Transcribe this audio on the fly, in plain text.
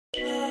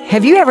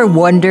Have you ever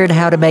wondered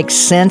how to make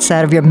sense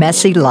out of your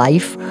messy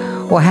life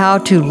or how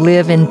to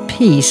live in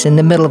peace in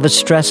the middle of a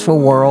stressful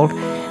world?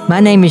 My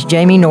name is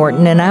Jamie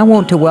Norton, and I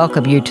want to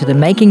welcome you to the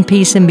Making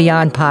Peace and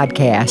Beyond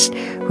podcast,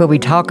 where we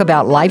talk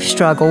about life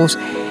struggles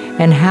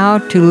and how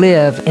to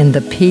live in the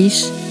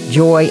peace,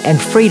 joy,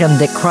 and freedom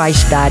that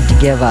Christ died to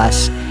give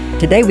us.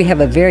 Today we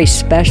have a very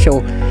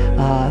special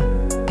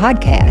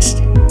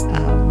podcast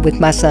with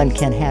my son,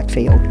 Ken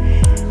Hatfield.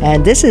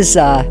 And this is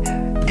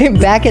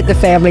back at the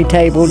family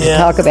table to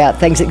talk about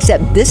things,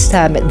 except this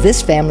time at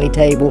this family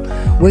table,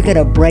 we're going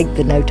to break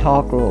the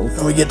no-talk rule.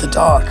 And we get to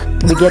talk.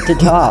 We get to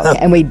talk.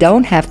 And we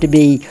don't have to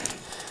be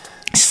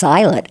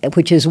silent,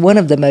 which is one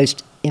of the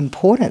most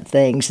important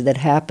things that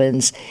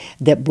happens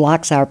that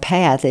blocks our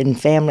path in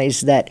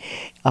families that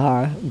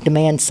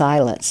demand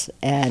silence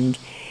and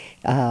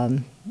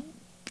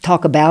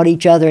talk about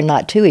each other and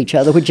not to each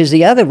other, which is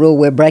the other rule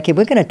we're breaking.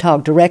 We're going to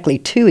talk directly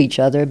to each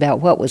other about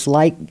what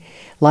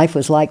life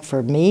was like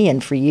for me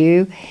and for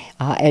you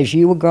as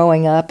you were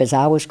growing up, as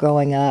I was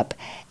growing up,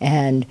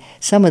 and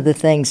some of the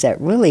things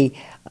that really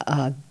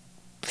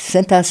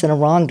sent us in a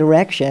wrong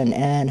direction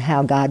and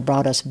how God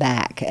brought us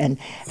back and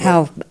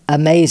how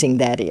amazing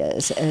that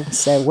is. And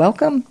so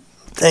welcome.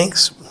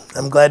 Thanks.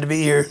 I'm glad to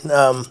be here.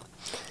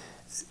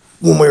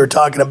 When we're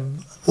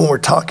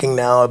talking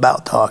now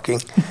about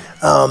talking,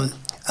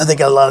 I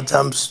think a lot of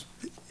times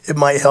it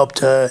might help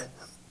to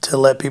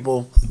let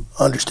people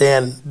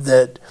understand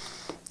that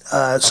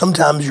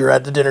sometimes you're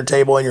at the dinner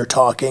table and you're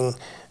talking,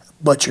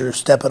 but you're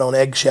stepping on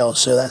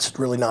eggshells, so that's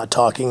really not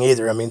talking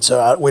either. I mean,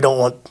 we don't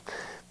want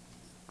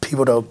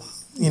people to,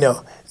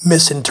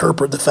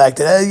 misinterpret the fact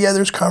that,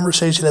 there's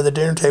conversation at the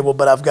dinner table,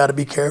 but I've got to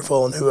be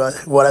careful in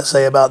what I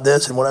say about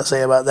this and what I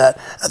say about that.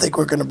 I think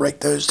we're going to break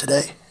those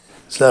today.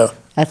 So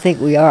I think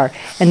we are.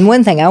 And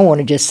one thing I want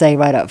to just say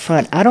right up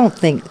front, I don't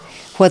think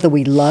whether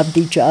we loved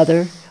each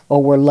other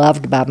or were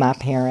loved by my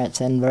parents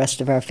and the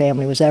rest of our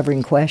family was ever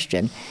in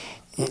question.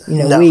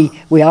 No.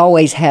 We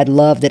always had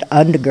love that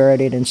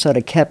undergirded and sort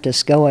of kept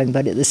us going,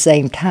 but at the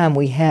same time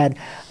we had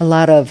a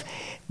lot of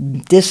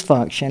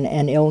dysfunction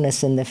and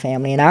illness in the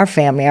family. In our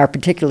family, our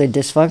particular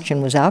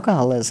dysfunction was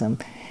alcoholism.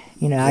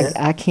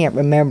 I can't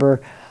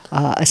remember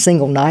a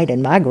single night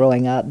in my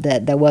growing up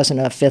that there wasn't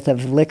a fifth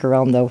of liquor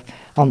on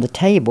the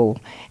table.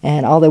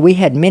 And although we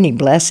had many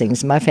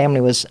blessings, my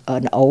family was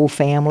an old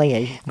family.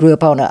 I grew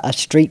up on a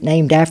street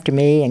named after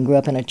me and grew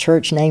up in a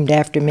church named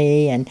after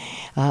me. And,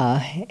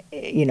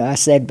 I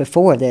said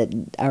before that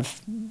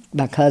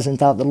my cousin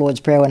thought the Lord's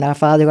Prayer, when our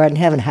Father who art in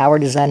heaven,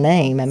 hallowed is thy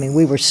name. I mean,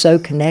 we were so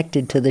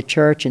connected to the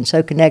church and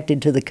so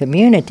connected to the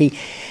community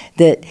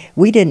that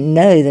we didn't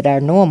know that our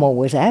normal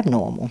was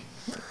abnormal.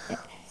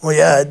 Well,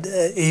 yeah,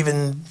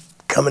 even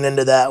coming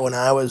into that when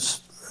I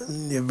was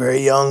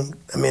very young,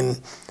 I mean,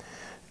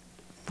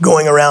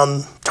 going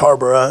around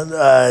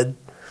Tarboro,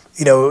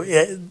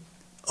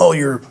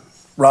 you're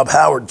Rob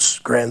Howard's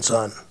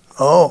grandson.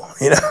 Oh,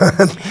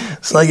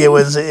 it's like it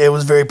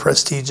was very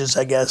prestigious,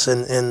 I guess,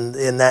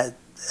 in that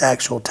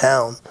actual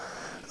town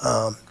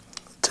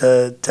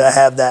to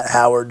have that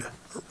Howard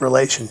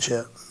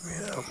relationship.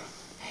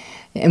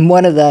 And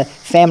one of the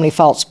family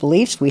false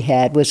beliefs we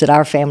had was that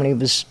our family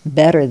was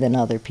better than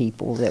other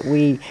people, that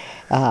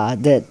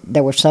that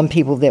there were some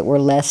people that were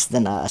less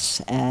than us.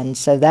 And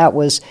so that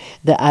was,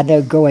 I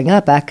know growing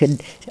up I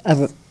could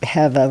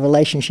have a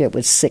relationship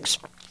with 6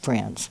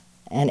 friends,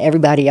 and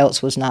everybody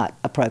else was not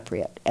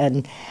appropriate.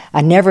 And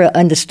I never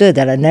understood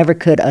that. I never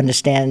could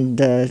understand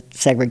the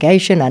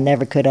segregation. I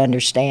never could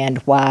understand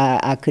why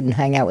I couldn't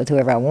hang out with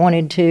whoever I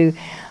wanted to.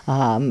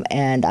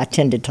 And I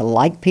tended to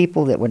like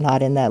people that were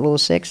not in that little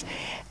 6.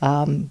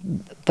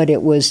 But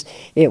it was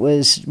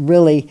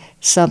really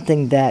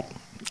something that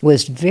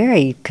was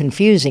very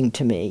confusing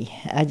to me.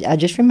 I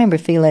just remember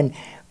feeling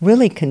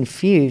really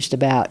confused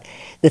about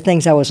the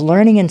things I was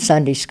learning in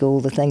Sunday school,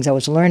 the things I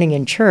was learning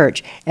in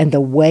church, and the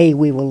way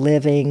we were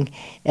living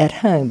at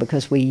home,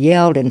 because we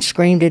yelled and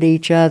screamed at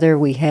each other.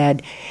 We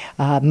had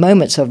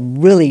moments of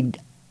really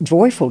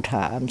joyful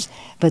times,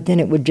 but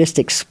then it would just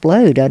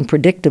explode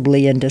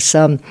unpredictably into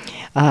some,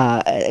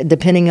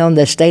 depending on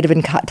the state of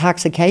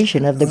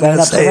intoxication of the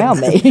grown-ups around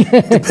me.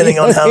 Depending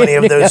on how many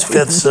of those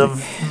fifths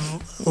of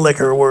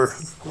liquor were,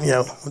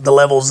 the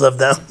levels of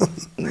them.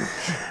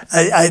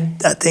 I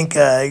think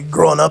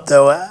growing up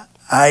though,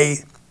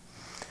 I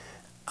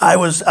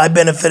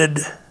benefited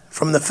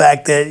from the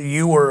fact that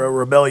you were a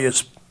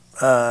rebellious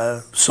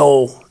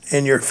soul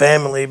in your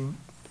family,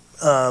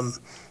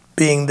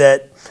 being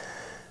that,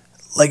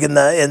 like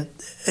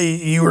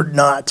you were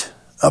not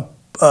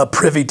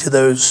privy to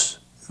those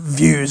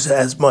views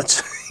as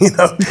much.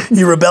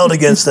 You rebelled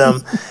against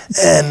them,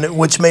 and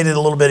which made it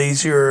a little bit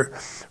easier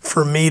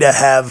for me to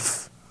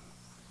have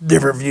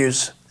different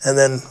views. And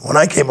then when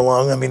I came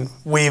along, I mean,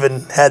 we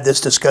even had this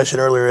discussion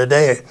earlier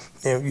today.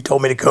 You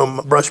told me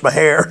to brush my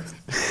hair.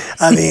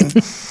 I mean,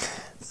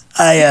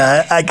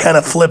 I kind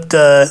of flipped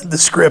the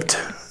script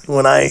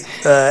when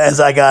as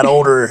I got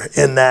older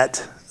in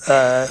that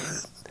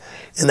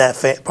in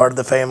that part of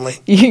the family.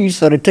 You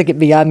sort of took it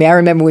beyond me. I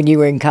remember when you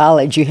were in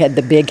college, you had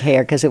the big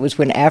hair because it was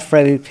when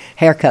Afro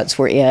haircuts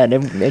were in,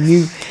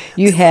 and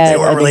you had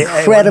an really,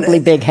 incredibly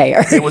big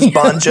hair. It was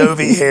Bon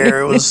Jovi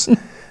hair. It was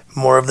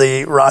more of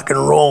the rock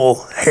and roll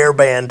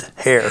hairband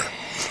hair.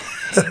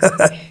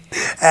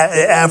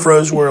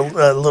 Afros were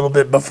a little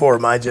bit before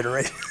my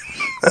generation.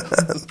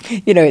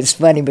 It's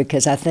funny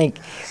because I think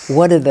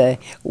one of the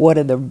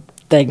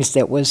things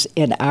that was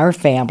in our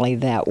family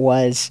that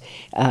was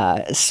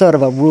sort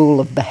of a rule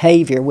of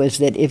behavior was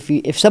that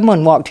if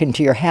someone walked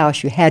into your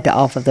house, you had to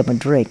offer them a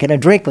drink, and a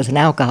drink was an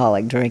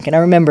alcoholic drink. And I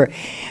remember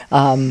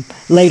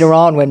later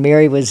on when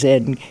Mary was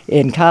in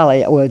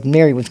college, well,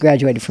 Mary was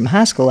graduated from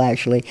high school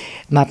actually,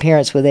 my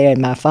parents were there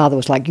and my father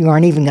was like, "You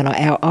aren't even going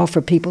to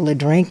offer people a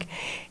drink?"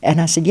 And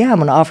I said, "Yeah, I'm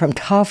going to offer them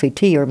coffee,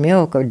 tea, or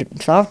milk, or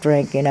soft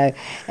drink, And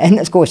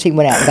of course, he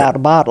went out and got a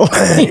bottle,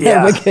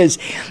 because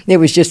it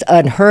was just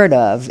unheard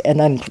of,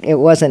 and it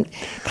wasn't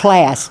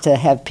class to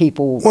have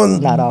people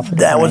not offer.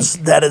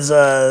 That is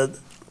a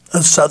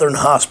Southern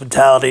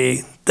hospitality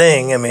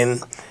thing. I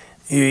mean,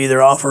 you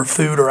either offer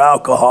food or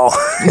alcohol.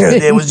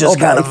 It was just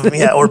kind of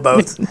or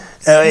both.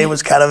 It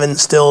was kind of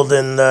instilled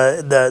in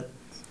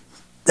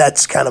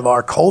that's kind of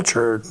our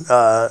culture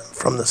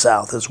from the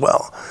South as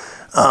well.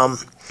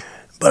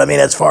 But I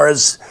mean, as far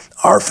as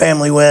our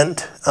family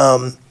went,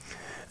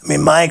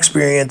 my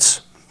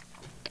experience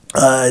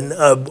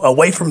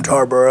away from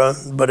Tarboro,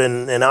 but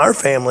in our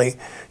family,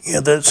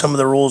 some of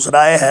the rules that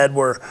I had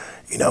were,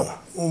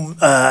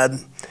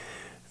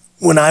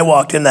 when I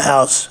walked in the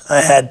house,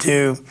 I had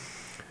to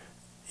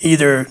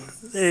either,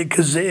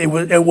 because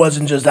it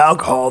wasn't just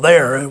alcohol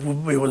there, it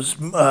was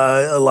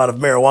a lot of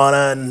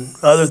marijuana and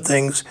other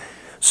things.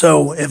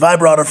 So if I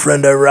brought a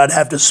friend over, I'd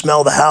have to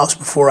smell the house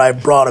before I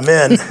brought him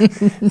in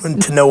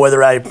to know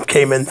whether I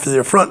came in through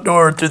the front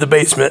door or through the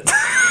basement.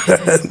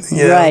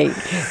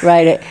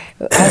 Right.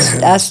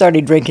 I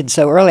started drinking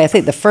so early. I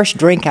think the first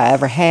drink I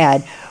ever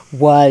had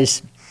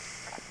was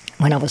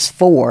when I was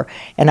 4,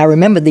 and I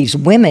remember these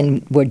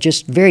women were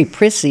just very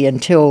prissy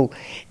until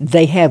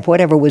they had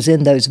whatever was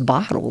in those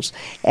bottles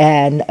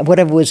and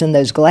whatever was in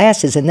those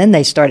glasses, and then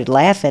they started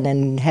laughing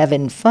and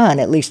having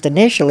fun, at least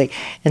initially,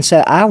 and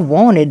so I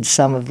wanted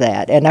some of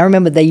that. And I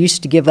remember they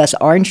used to give us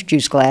orange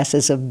juice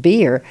glasses of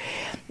beer,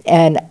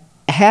 and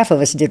half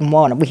of us didn't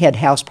want it. We had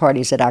house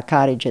parties at our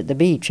cottage at the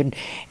beach,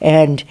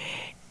 and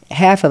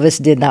half of us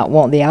did not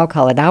want the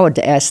alcohol, and I would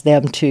ask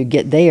them to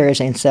get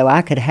theirs, and so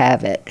I could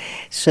have it.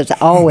 So I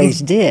always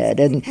did.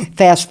 And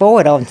fast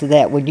forward on to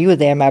that, when you were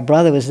there, my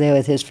brother was there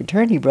with his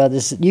fraternity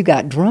brothers. You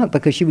got drunk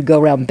because you would go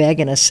around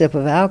begging a sip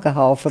of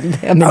alcohol from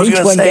them. I was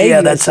going to say,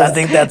 I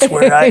think that's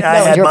where I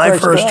had my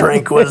first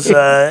drink was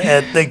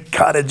at the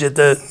cottage at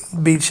the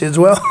beach as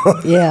well.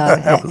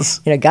 Yeah,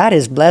 God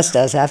has blessed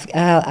us.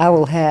 I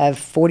will have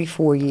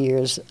 44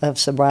 years of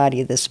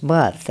sobriety this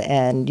month,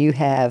 and you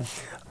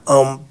have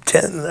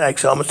 10,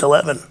 actually almost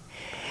 11.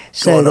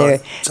 So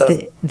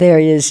there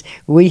is.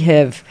 We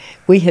have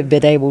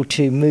been able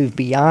to move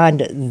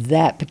beyond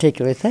that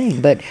particular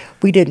thing, but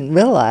we didn't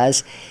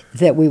realize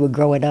that we were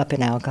growing up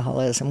in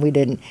alcoholism. We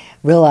didn't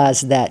realize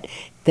that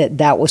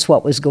was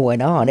what was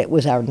going on. It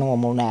was our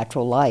normal,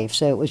 natural life.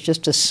 So it was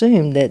just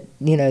assumed that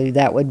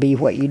that would be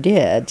what you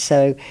did.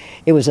 So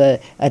it was a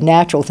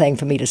natural thing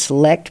for me to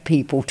select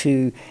people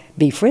to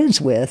be friends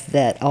with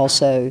that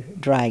also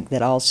drank,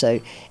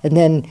 and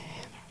then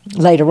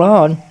later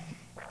on,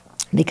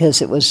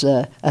 because it was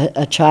a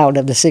child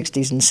of the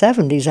 60s and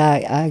 70s,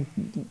 I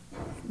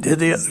did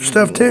the other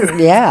stuff too.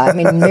 Yeah,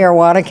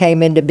 marijuana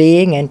came into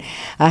being, and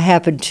I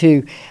happened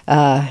to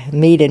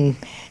meet and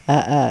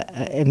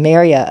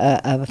marry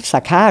a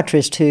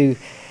psychiatrist who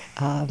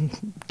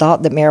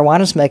thought that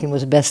marijuana smoking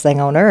was the best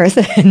thing on earth,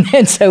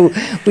 and so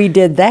we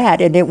did that,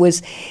 and it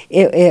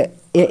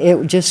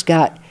just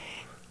got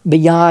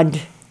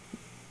beyond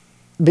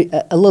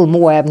a little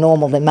more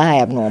abnormal than my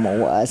abnormal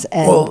was.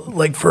 And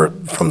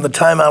from the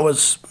time I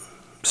was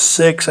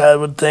 6, I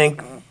would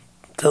think,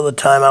 till the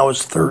time I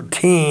was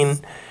 13,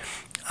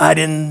 I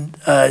didn't.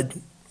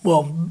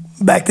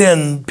 Back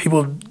then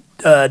people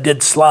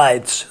did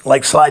slides,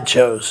 like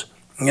slideshows.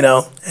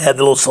 Had the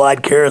little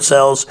slide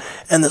carousels,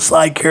 and the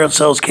slide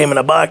carousels came in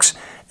a box.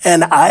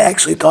 And I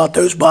actually thought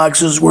those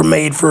boxes were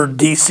made for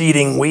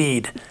de-seeding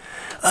weed.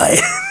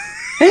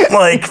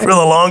 For the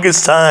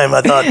longest time,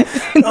 I thought,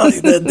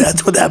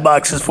 that's what that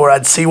box is for.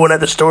 I'd see one at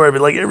the store,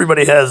 but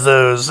everybody has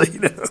those.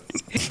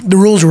 The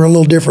rules were a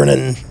little different,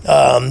 and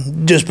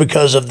just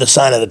because of the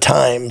sign of the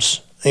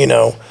times,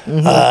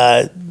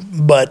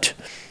 but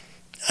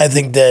I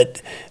think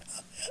that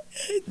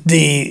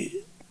I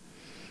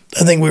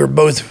think we were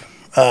both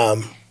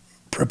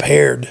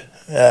prepared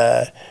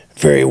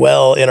very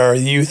well in our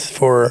youth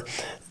for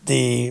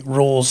the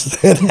rules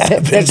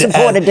that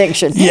support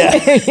addiction. Yeah.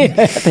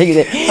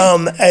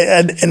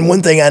 And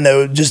one thing I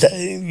know, just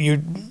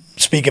you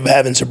speak of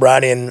having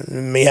sobriety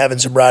and me having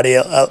sobriety,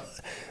 the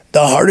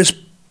hardest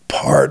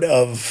part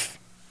of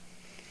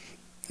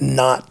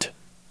not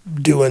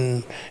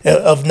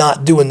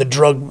not doing the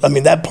drug. I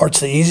mean, that part's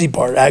the easy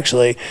part,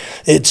 actually.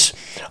 It's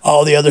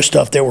all the other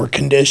stuff that we're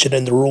conditioned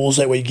and the rules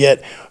that we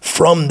get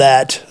from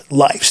that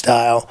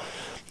lifestyle.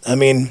 I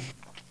mean,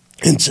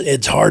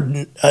 it's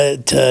hard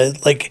to,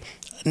 like,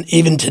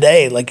 even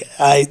today, like,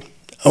 I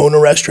own a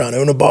restaurant,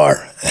 own a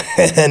bar,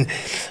 and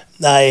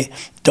I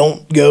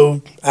don't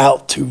go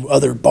out to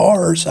other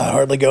bars. I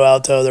hardly go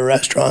out to other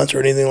restaurants or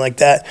anything like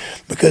that,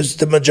 because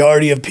the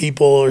majority of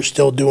people are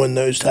still doing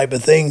those type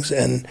of things,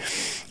 and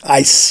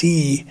I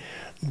see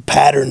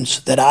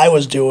patterns that I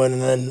was doing,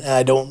 and then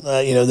I don't,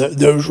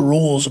 those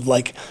rules of,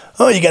 like,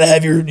 oh, you got to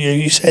have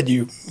you said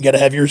you got to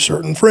have your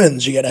certain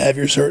friends, you got to have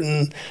your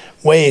certain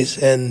ways,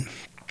 and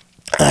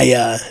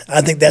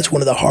I think that's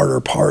one of the harder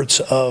parts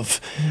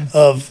of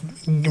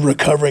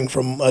recovering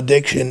from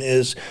addiction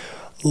is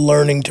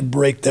learning to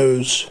break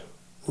those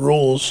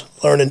rules,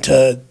 learning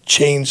to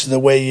change the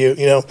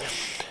way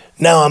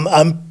Now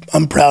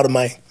I'm proud of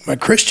my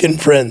Christian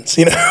friends,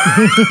 I'm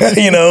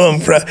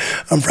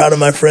proud of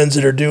my friends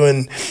that are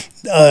doing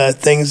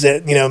things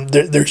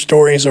that, their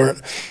stories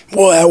aren't,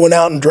 boy, I went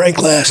out and drank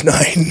last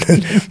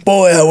night.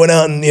 Boy, I went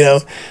out and,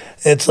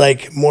 it's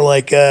like more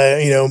like,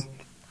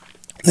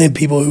 the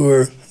people who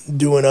are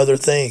doing other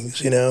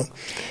things,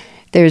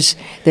 There's,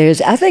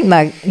 I think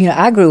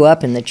I grew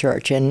up in the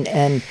church,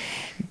 and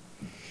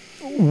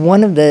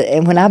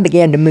when I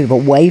began to move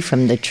away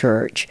from the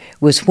church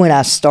was when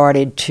I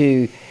started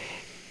to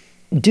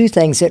do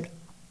things that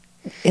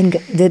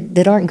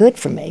aren't good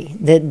for me,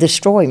 that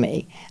destroy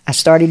me. I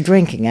started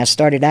drinking. I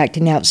started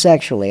acting out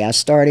sexually. I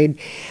started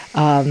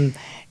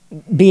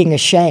being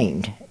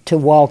ashamed to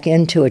walk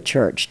into a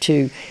church.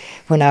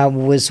 When I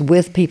was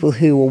with people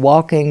who were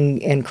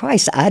walking in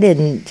Christ, I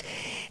didn't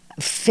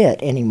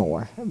fit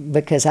anymore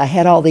because I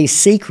had all these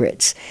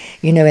secrets,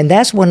 and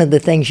that's one of the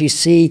things you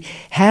see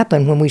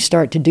happen when we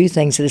start to do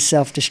things that are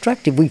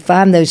self-destructive. We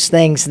find those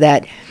things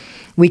that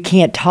we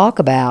can't talk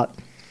about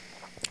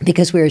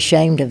because we're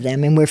ashamed of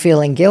them and we're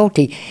feeling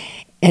guilty.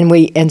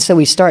 And so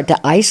we start to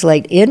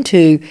isolate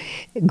into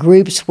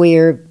groups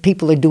where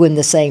people are doing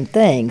the same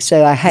thing.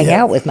 So I hang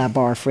out with my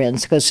bar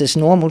friends because it's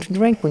normal to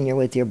drink when you're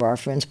with your bar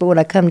friends. But when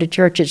I come to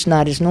church, it's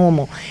not as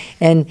normal.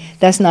 And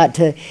that's not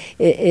to,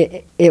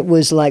 it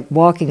was like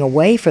walking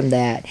away from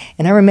that.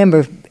 And I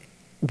remember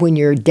when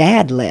your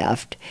dad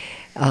left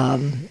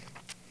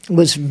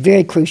was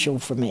very crucial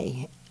for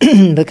me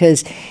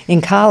because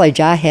in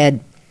college I had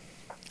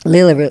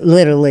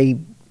literally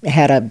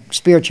had a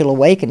spiritual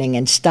awakening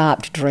and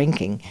stopped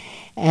drinking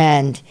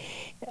and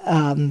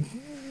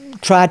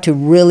tried to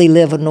really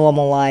live a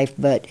normal life,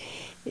 but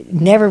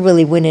never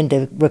really went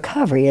into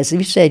recovery. As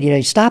you said,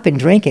 stopping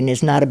drinking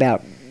is not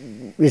what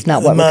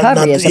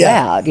recovery is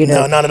about.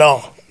 No, not at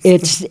all.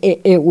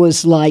 It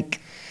was like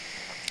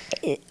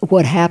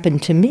what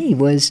happened to me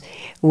was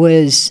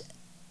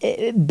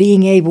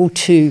being able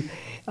to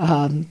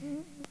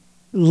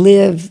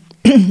live.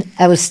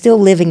 I was still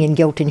living in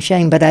guilt and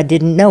shame, but I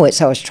didn't know it.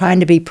 So I was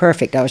trying to be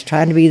perfect. I was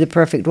trying to be the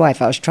perfect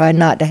wife. I was trying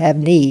not to have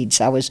needs.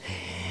 I was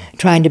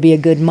trying to be a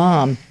good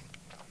mom.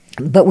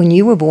 But when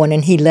you were born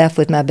and he left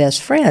with my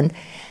best friend,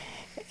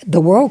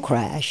 the world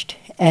crashed.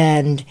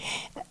 And,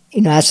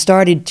 I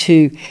started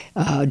to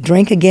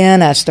drink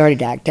again. I started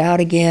to act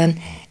out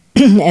again.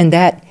 And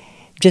that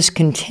just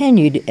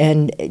continued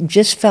and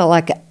just felt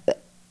like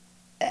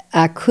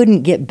I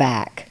couldn't get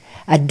back.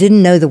 I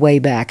didn't know the way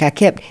back.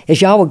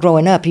 As y'all were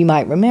growing up, you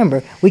might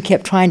remember, we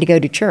kept trying to go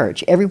to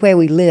church. Everywhere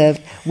we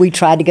lived, we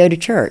tried to go to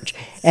church.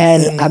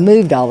 And I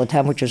moved all the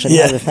time, which was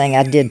another thing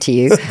I did to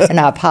you, and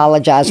I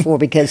apologize for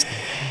because,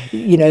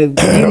 you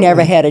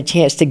never had a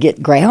chance to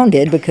get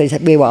grounded because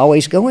we were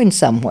always going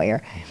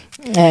somewhere.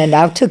 And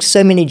I took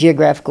so many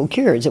geographical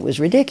cures, it was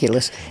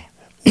ridiculous.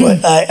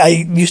 Well,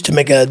 I used to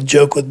make a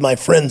joke with my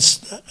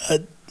friends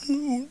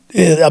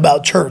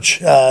about church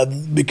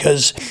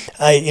because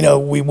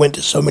we went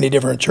to so many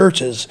different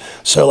churches.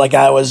 So like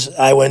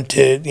I went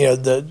to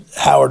the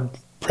Howard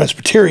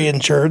Presbyterian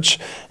Church,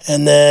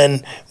 and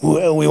then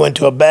we went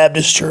to a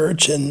Baptist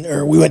church,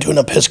 or we went to an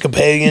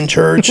Episcopalian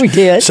church. We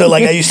did. So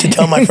like I used to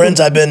tell my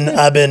friends, I've been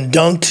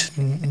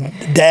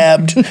dunked,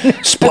 dabbed,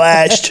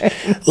 splashed.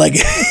 Like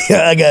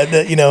I got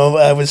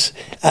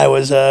I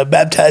was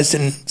baptized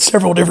in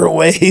several different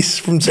ways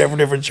from several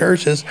different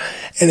churches,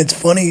 and it's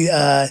funny.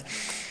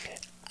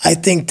 I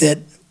think that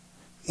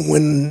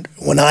when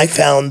I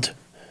found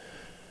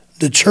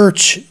the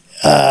church,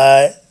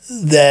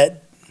 that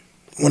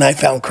when I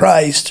found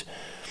Christ,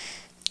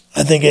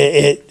 I think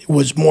it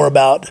was more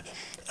about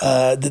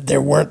that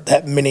there weren't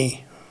that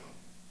many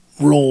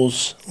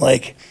rules.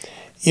 Like,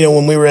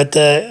 when we were at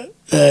the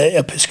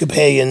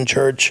Episcopalian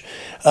church,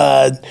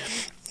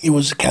 it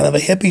was kind of a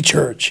hippie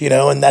church,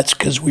 and that's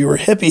because we were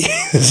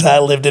hippies. I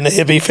lived in a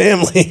hippie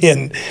family,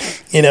 and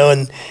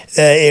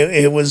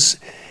it was.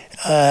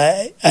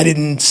 I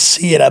didn't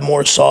see it. I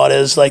more saw it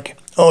as like,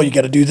 oh, you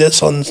got to do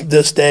this on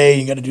this day,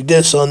 you got to do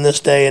this on this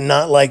day, and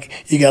not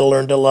like you got to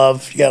learn to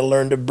love, you got to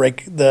learn to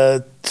break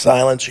the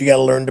silence, you got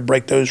to learn to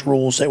break those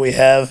rules that we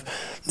have,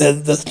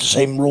 the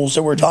same rules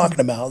that we're talking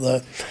about.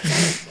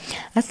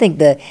 I think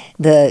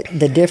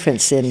the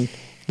difference in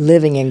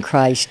living in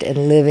Christ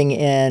and living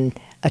in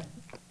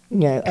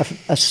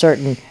a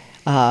certain.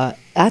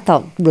 I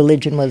thought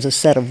religion was a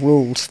set of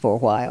rules for a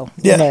while.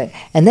 Yeah.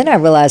 And then I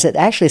realized that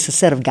actually it's a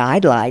set of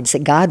guidelines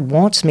that God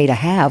wants me to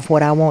have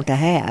what I want to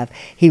have.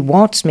 He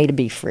wants me to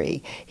be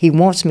free. He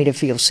wants me to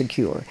feel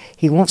secure.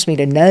 He wants me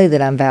to know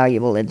that I'm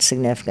valuable and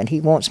significant.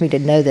 He wants me to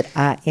know that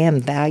I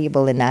am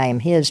valuable and I am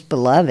His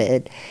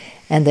beloved,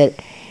 and that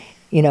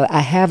I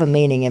have a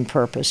meaning and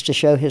purpose to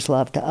show His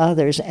love to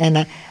others,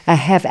 and I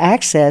have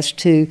access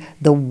to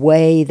the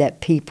way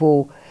that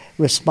people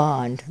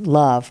respond: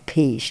 love,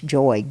 peace,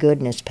 joy,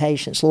 goodness,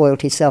 patience,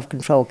 loyalty,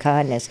 self-control,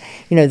 kindness.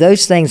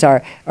 Those things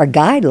are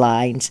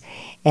guidelines,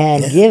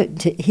 and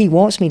He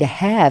wants me to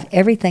have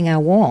everything I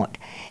want,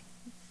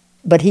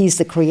 but He's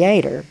the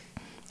creator.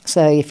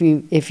 So if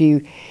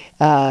you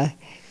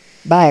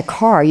buy a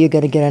car, you're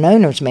going to get an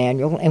owner's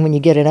manual, and when you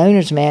get an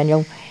owner's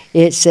manual,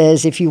 it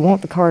says if you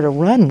want the car to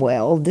run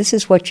well, this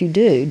is what you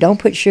do. Don't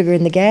put sugar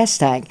in the gas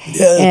tank.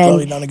 Yeah, that's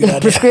probably not a good idea.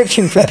 The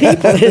prescription for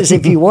people is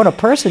if you want a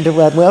person to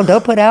run well,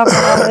 don't put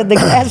alcohol in the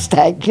gas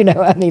tank. We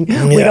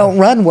don't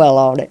run well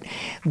on it.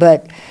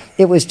 But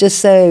it was just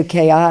so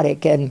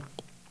chaotic, and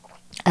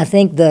I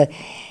think the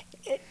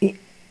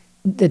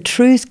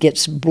truth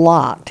gets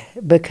blocked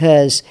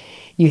because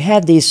you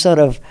have these sort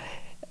of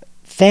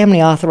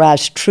family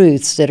authorized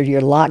truths that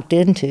you're locked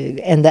into.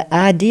 And the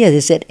idea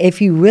is that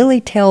if you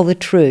really tell the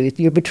truth,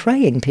 you're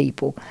betraying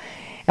people.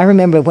 I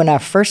remember when I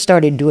first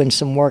started doing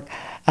some work,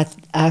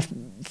 I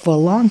for a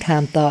long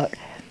time thought,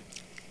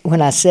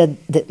 when I said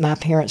that my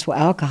parents were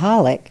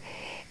alcoholic,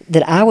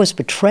 that I was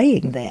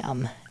betraying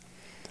them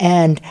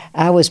and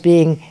I was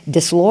being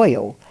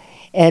disloyal.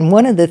 And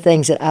one of the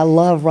things that I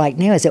love right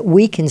now is that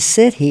we can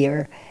sit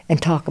here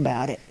and talk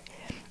about it.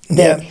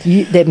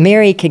 That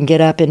Mary can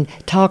get up and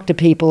talk to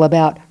people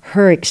about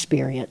her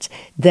experience,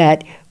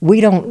 that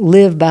we don't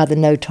live by the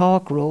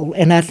no-talk rule.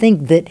 And I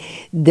think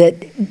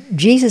that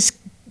Jesus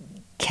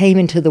came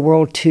into the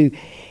world to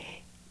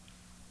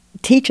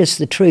teach us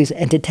the truth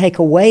and to take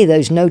away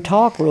those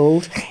no-talk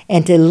rules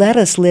and to let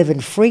us live in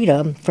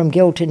freedom from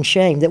guilt and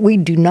shame, that we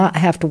do not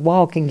have to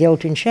walk in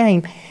guilt and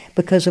shame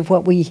because of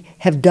what we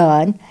have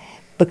done,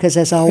 because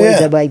there's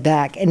always a way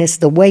back. And it's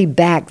the way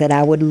back that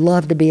I would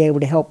love to be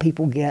able to help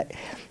people get,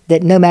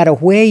 that no matter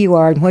where you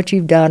are and what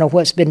you've done or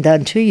what's been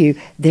done to you,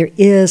 there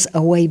is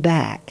a way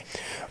back.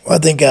 Well, I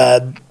think,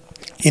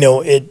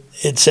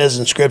 it says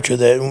in Scripture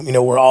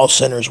that, we're all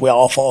sinners. We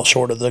all fall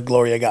short of the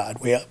glory of God.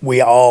 We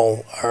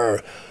all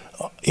are,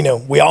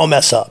 we all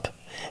mess up.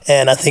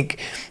 And I think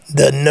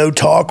the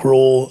no-talk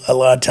rule, a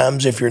lot of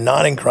times, if you're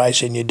not in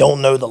Christ and you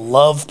don't know the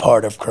love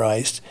part of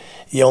Christ,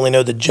 you only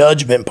know the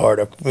judgment part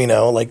of,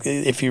 like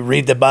if you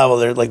read the Bible,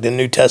 there, like the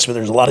New Testament,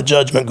 there's a lot of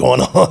judgment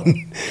going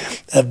on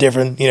of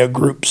different,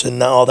 groups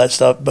and all that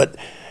stuff. But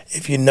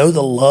if you know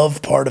the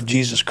love part of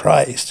Jesus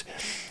Christ,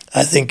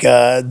 I think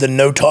the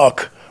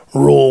no-talk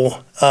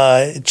rule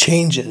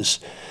changes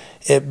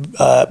it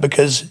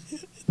because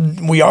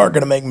we are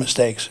going to make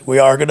mistakes. We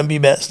are going to be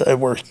messed up.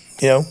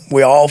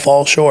 We all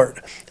fall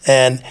short.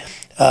 And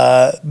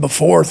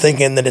before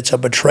thinking that it's a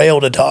betrayal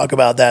to talk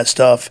about that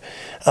stuff,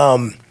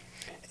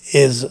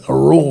 is a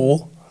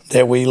rule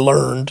that we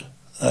learned,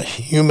 a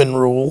human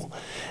rule.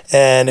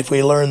 And if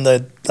we learn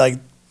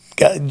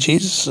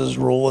Jesus'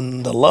 rule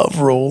and the love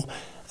rule,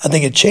 I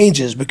think it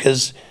changes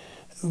because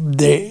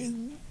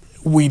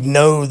we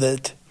know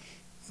that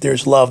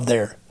there's love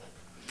there.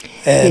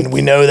 And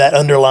we know that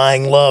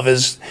underlying love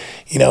is,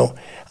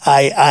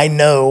 I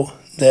know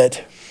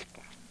that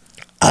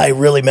I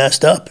really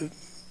messed up,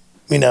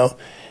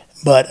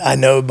 but I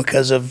know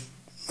because of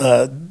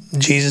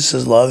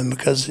Jesus' love, and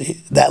because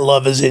that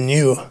love is in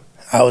you,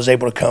 I was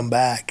able to come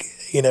back,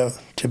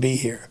 to be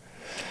here.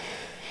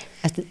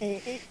 I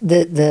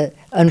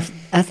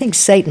think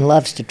Satan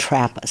loves to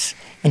trap us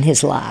in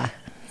his lie.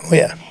 Oh,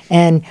 yeah.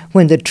 And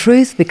when the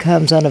truth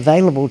becomes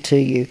unavailable to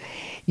you,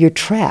 you're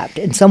trapped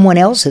in someone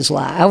else's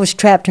lie. I was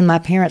trapped in my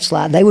parents'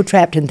 lie. They were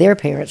trapped in their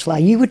parents' lie.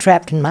 You were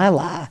trapped in my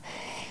lie.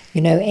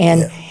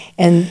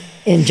 And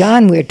in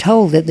John we're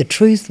told that the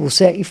truth will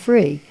set you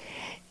free.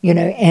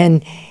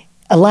 And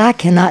a lie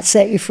cannot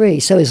set you free.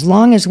 So as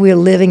long as we're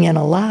living in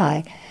a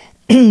lie,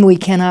 we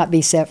cannot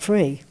be set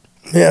free.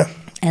 Yeah.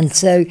 And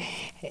so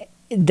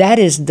that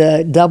is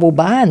the double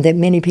bind that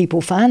many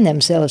people find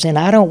themselves in.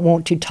 I don't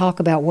want to talk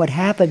about what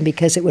happened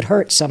because it would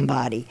hurt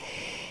somebody.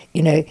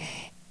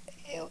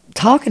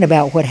 Talking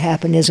about what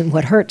happened isn't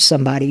what hurts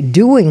somebody.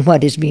 Doing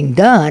what is being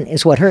done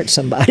is what hurts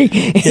somebody.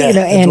 Yeah,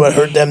 it's what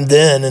hurt them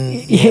then.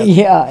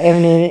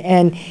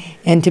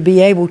 And to be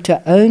able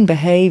to own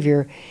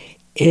behavior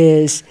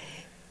is...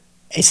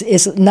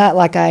 It's not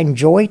like I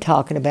enjoy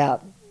talking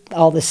about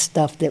all this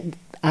stuff that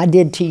I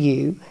did to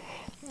you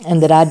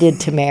and that I did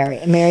to Mary.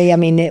 Mary,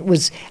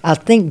 I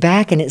think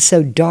back and it's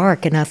so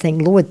dark and I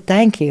think, Lord,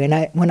 thank you.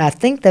 And when I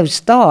think those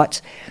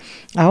thoughts,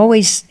 I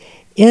always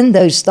end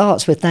those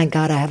thoughts with, thank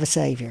God I have a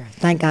Savior.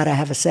 Thank God I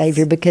have a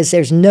Savior, because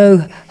there's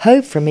no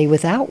hope for me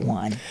without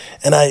one.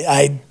 And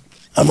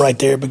I'm right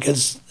there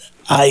because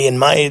in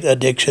my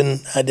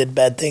addiction, I did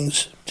bad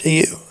things to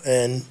you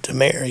and to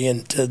Mary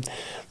and to,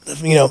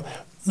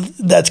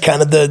 that's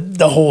kind of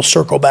the whole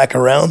circle back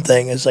around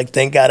thing is like,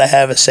 thank God I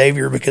have a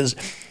Savior because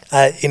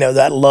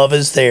that love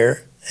is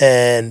there.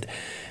 And,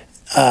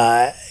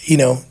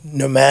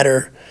 no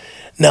matter,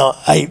 now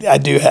I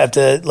do have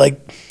to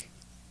like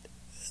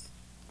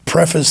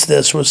preface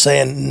this with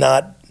saying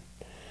not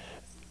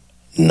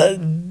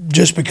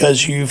just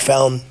because you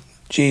found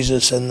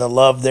Jesus and the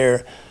love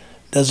there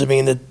doesn't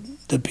mean that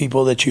the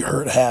people that you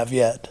hurt have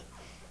yet,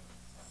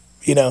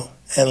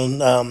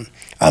 and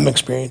I'm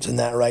experiencing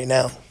that right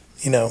now,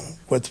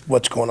 with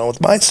what's going on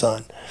with my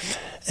son.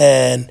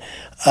 And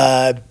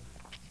I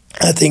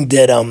think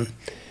that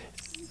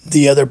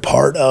the other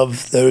part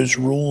of those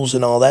rules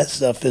and all that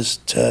stuff is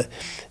to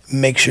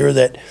make sure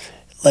that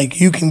like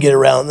you can get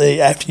around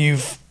after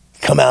you've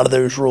come out of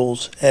those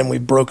rules and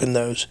we've broken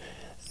those,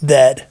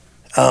 that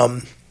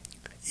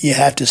you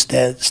have to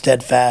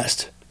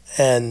steadfast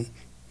and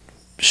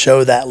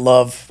show that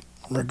love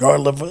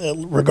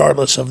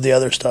regardless of the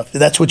other stuff.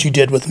 That's what you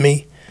did with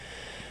me.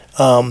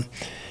 And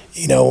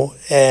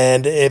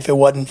if it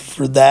wasn't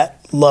for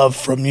that love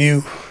from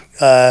you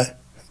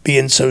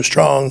being so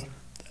strong,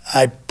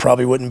 I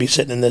probably wouldn't be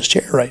sitting in this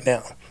chair right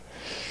now.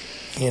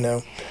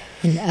 And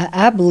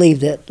I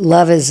believe that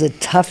love is the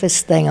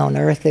toughest thing on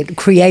earth. That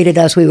created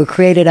us. We were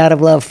created out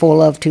of love, for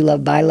love, to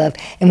love, by love.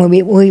 And when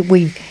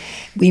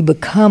we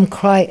become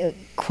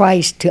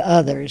Christ to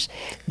others,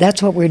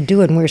 that's what we're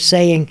doing. We're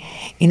saying,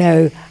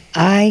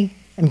 I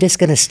am just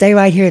going to stay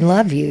right here and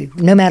love you.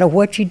 No matter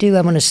what you do,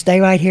 I'm going to stay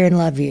right here and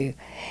love you.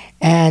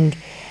 And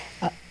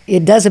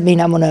it doesn't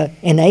mean I'm going to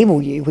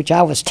enable you, which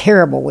I was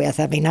terrible with.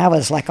 I mean, I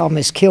was like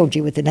almost killed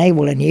you with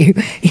enabling you,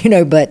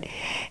 but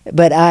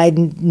I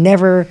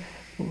never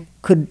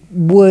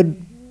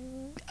would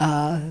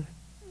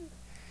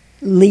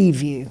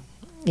leave you,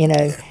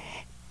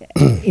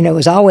 it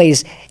was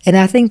always, and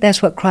I think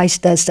that's what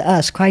Christ does to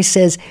us. Christ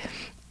says,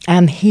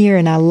 I'm here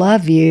and I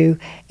love you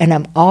and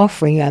I'm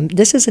offering you.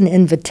 This is an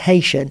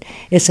invitation.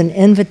 It's an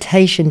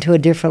invitation to a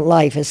different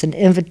life. It's an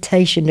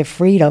invitation to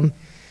freedom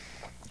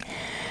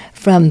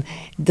from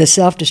the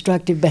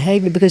self-destructive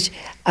behavior, because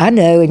I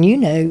know and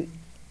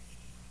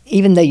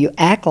even though you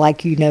act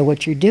like you know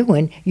what you're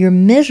doing, you're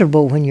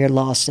miserable when you're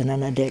lost in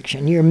an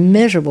addiction. You're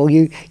miserable.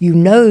 You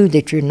know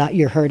that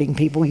you're hurting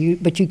people,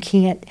 but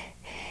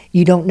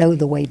you don't know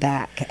the way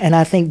back. And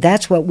I think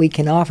that's what we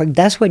can offer.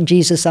 That's what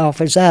Jesus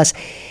offers us.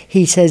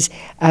 He says,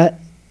 I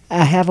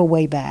have a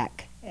way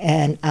back,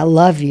 and I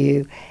love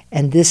you,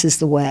 and this is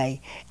the way.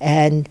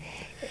 And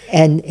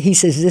he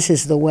says, this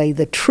is the way,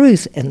 the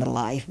truth, and the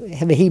life.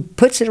 I mean, he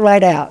puts it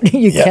right out.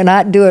 You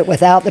cannot do it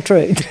without the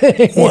truth.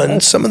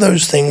 One, some of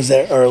those things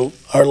that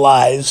are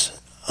lies,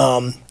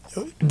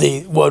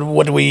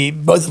 what we,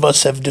 both of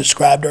us have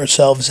described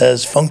ourselves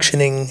as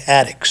functioning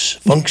addicts,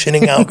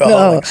 functioning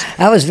alcoholics.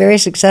 No, I was very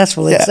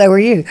successful, and so were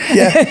you.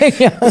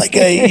 Like,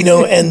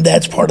 and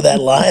that's part of that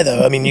lie,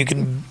 though. I mean, you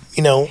can,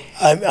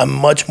 I'm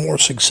much more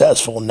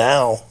successful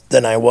now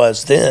than I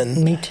was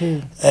then. Me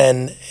too.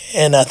 And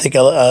I think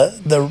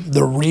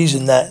the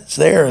reason that's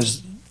there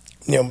is,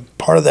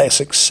 part of that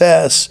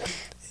success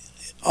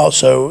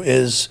also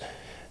is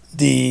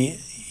the,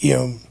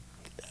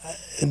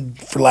 and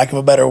for lack of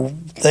a better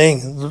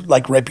thing,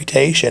 like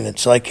reputation.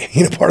 It's like,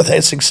 part of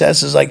that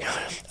success is like,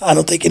 I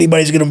don't think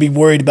anybody's going to be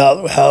worried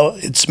about how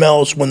it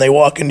smells when they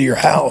walk into your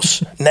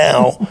house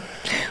now.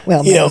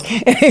 Well,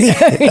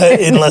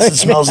 unless it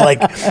smells like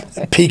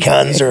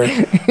pecans or,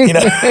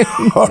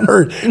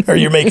 or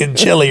you're making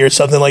chili or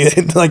something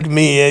like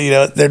me,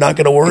 they're not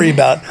going to worry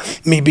about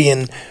me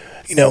being,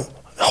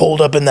 holed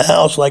up in the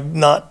house, like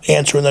not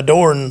answering the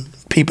door and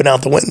peeping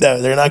out the window.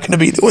 They're not going to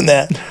be doing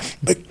that.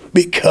 But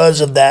because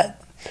of that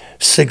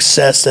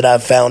success that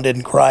I've found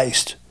in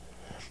Christ,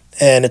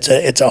 and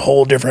it's a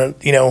whole different,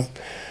 the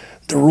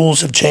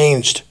rules have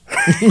changed,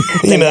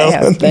 They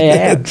have.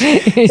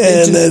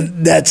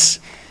 And that's,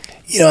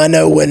 I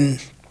know when,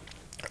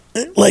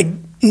 like,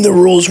 the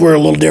rules were a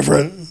little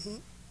different.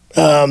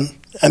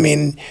 I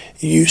mean,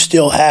 you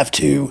still have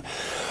to,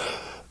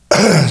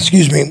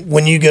 excuse me,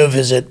 when you go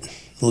visit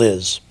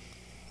Liz,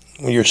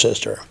 your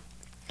sister,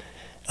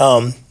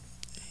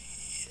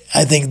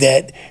 I think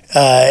that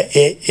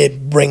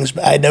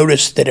I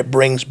noticed that it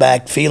brings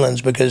back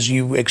feelings because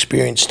you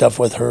experienced stuff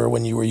with her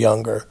when you were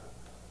younger,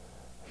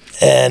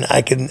 and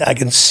I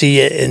can see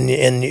it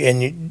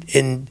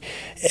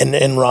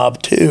in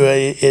Rob too.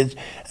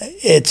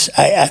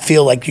 I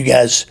feel like you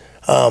guys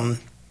kind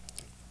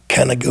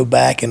of go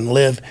back and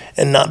live,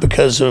 and not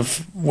because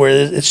of where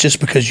it's just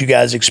because you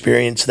guys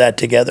experienced that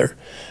together,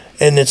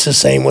 and it's the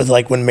same with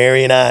like when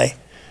Mary and I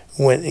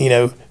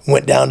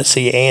went down to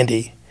see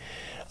Andy.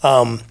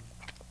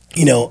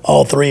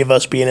 All three of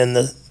us being in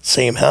the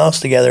same house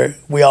together,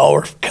 we all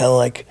were kind of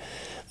like,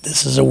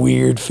 this is a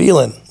weird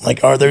feeling.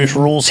 Like, are those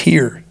rules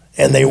here?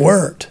 And they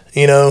weren't,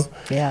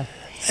 Yeah.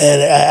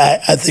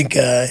 And I think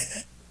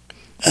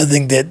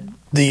that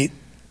the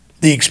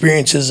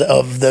experiences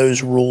of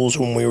those rules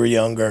when we were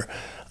younger,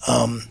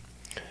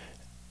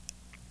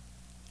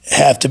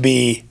 have to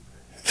be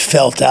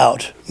felt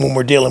out when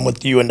we're dealing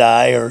with you and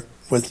I, or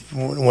with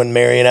when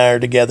Mary and I are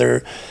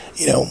together.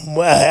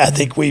 I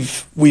think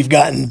we've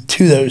gotten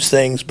to those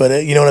things, but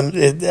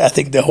I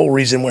think the whole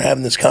reason we're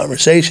having this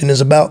conversation is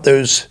about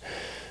those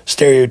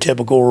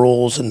stereotypical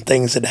rules and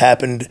things that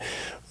happened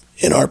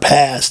in our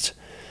past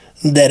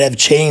that have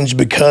changed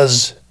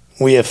because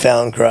we have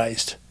found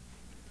Christ.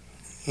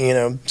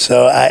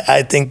 So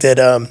I think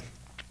that,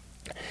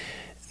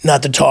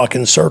 not to talk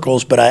in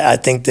circles, but I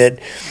think that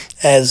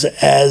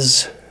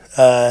as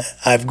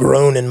I've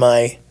grown in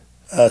my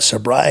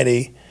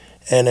sobriety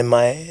and in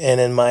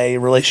my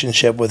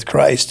relationship with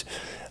Christ,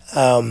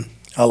 a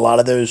lot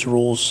of those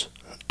rules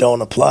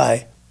don't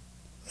apply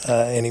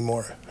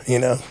anymore.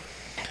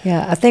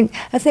 Yeah, I think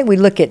we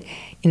look at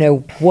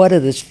what are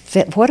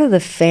the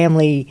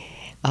family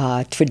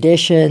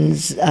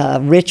traditions,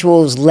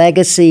 rituals,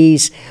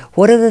 legacies.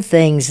 What are the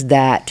things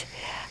that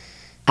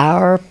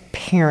our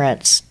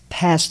parents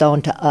passed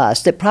on to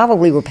us, that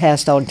probably were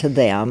passed on to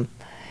them,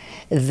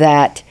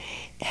 that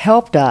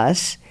helped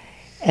us,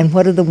 and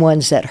what are the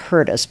ones that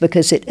hurt us?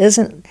 Because it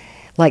isn't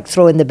like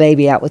throwing the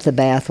baby out with the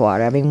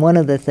bathwater. I mean, one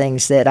of the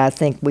things that I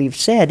think we've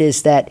said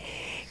is that,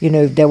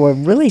 there were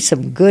really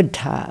some good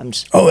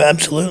times. Oh,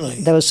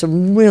 absolutely. There was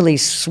some really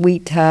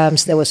sweet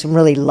times. There was some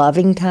really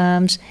loving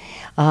times.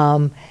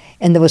 And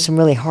there was some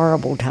really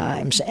horrible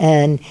times.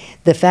 And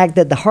the fact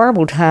that the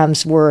horrible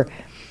times were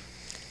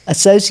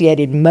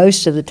associated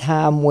most of the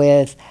time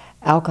with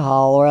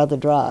alcohol or other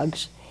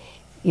drugs,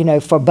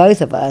 for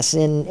both of us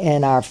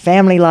in our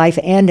family life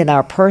and in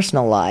our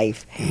personal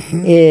life,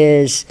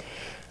 is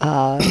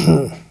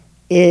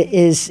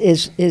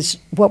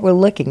what we're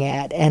looking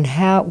at, and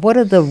what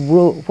are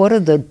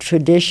the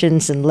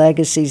traditions and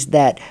legacies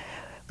that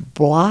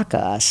block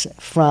us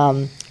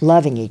from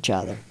loving each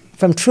other,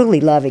 from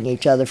truly loving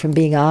each other, from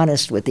being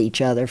honest with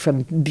each other,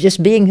 from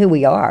just being who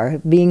we are,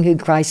 being who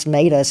Christ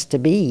made us to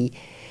be,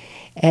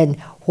 and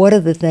what are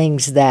the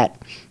things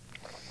that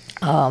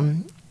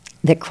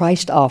that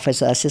Christ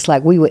offers us. It's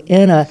like we were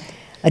in a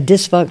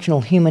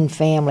dysfunctional human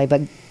family,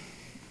 but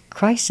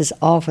Christ has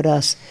offered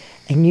us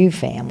a new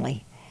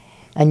family,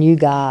 a new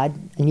God,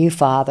 a new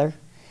Father,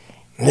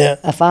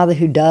 a Father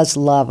who does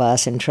love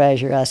us and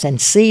treasure us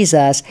and sees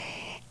us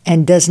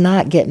and does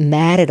not get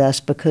mad at us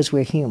because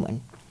we're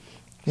human.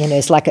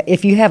 It's like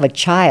if you have a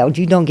child,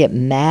 you don't get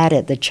mad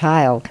at the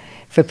child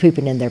for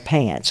pooping in their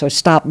pants or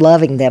stop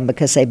loving them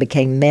because they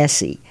became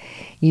messy.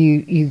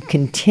 You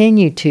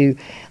continue to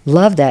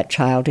love that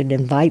child and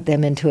invite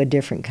them into a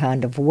different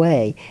kind of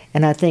way.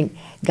 And I think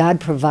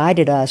God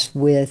provided us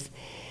with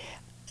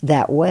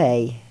that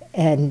way.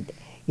 And,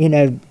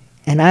 and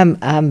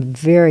I'm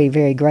very,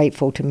 very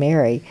grateful to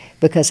Mary,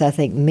 because I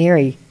think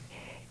Mary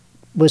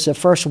was the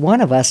first one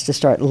of us to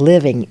start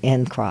living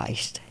in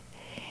Christ.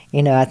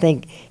 I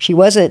think she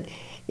wasn't,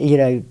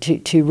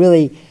 to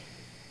really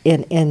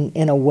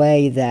in a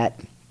way that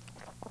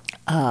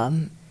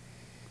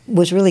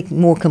was really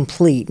more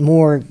complete,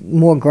 more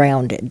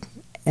grounded.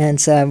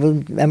 And so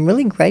I'm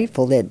really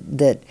grateful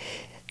that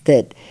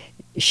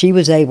she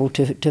was able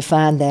to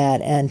find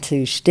that and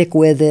to stick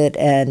with it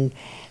and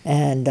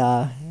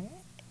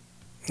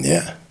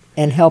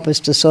help us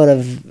to sort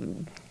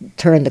of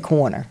turn the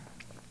corner.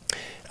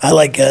 I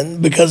like,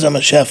 because I'm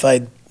a chef,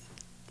 I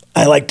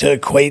like to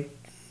equate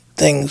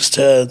things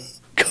to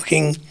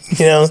cooking,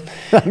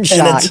 I'm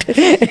shocked.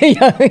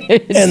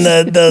 And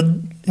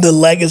the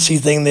legacy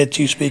thing that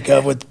you speak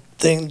of with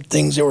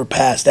things that were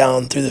passed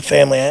down through the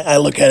family, I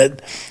look at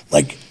it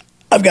like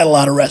I've got a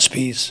lot of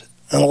recipes,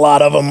 and a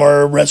lot of them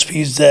are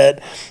recipes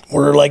that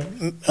were like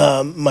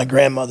my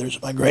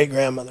grandmother's, my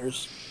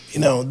great-grandmother's,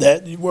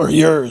 that were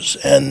yours.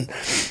 And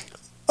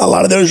a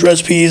lot of those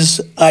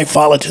recipes I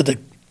follow to the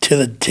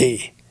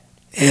T,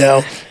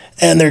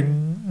 and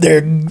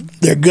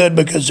they're good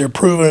because they're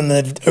proven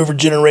that over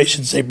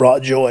generations they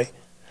brought joy.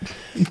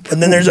 But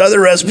then there's other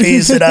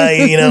recipes that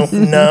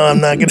no, I'm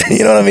not gonna.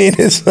 You know what I mean?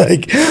 It's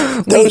like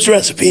those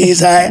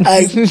recipes.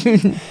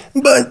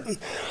 But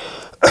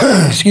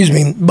excuse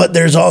me. But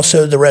there's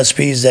also the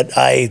recipes that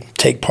I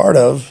take part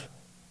of,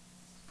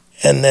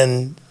 and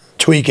then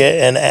tweak it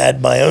and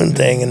add my own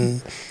thing,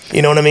 and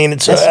you know what I mean.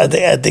 It's I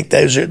think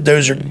those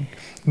are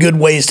good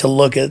ways to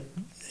look at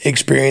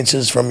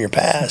experiences from your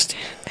past.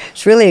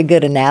 It's really a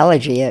good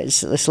analogy.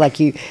 It's like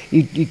you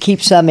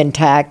keep some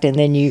intact, and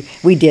then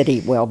we did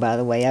eat well, by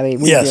the way. I mean,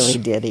 we really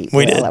did eat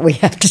well. Did. We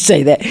have to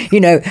say that.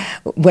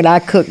 When I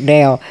cook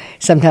now,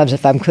 sometimes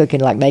if I'm cooking,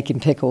 like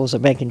making pickles or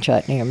making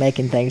chutney or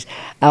making things,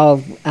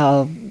 I'll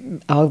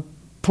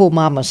pull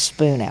Mama's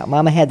spoon out.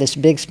 Mama had this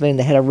big spoon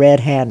that had a red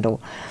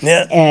handle.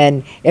 Yeah.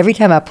 And every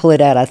time I pull it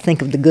out, I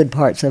think of the good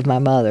parts of my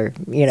mother,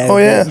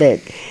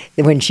 that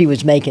when she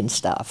was making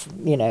stuff,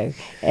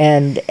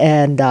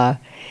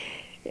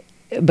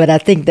 but I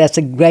think that's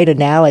a great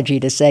analogy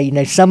to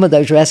say, some of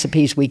those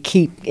recipes we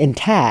keep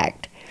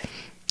intact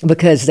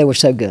because they were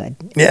so good.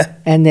 Yeah.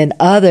 And then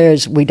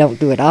others we don't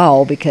do at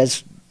all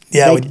because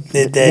they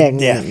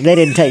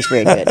didn't taste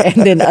very good.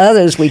 And then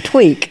others we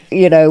tweak,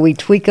 we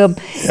tweak them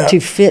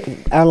to fit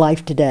our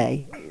life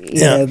today.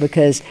 you know,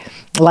 because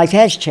life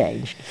has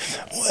changed.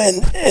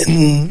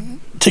 And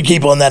to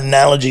keep on that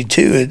analogy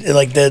too,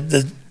 like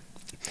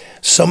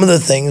some of the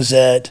things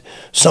that,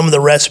 some of the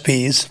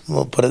recipes,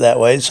 we'll put it that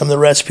way, some of the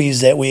recipes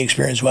that we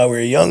experienced while we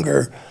were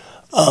younger,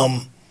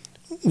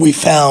 we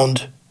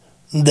found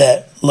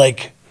that,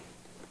 like,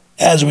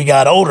 as we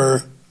got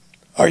older,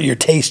 your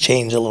taste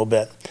changed a little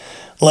bit.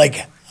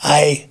 Like,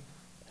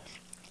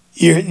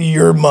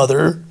 your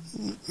mother,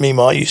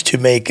 Meemaw, used to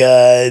make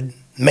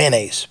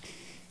mayonnaise.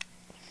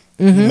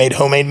 Mm-hmm. Made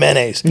homemade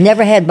mayonnaise.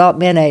 Never had bought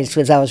mayonnaise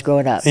as I was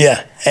growing up.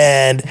 Yeah,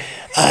 and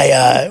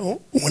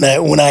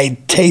when I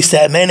taste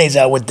that mayonnaise,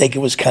 I would think it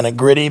was kind of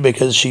gritty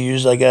because she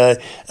used like a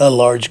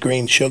large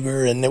grain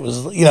sugar, and it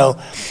was, you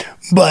know,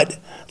 but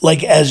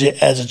like as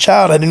a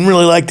child, I didn't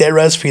really like that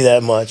recipe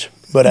that much.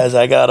 But as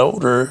I got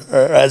older,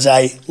 or as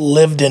I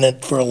lived in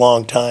it for a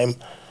long time,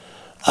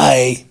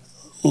 I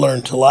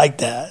learned to like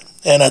that.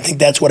 And I think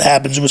that's what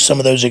happens with some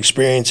of those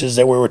experiences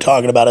that we were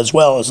talking about as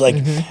well. Is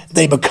like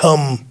they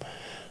become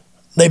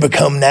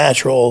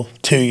natural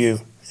to you.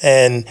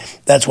 And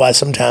that's why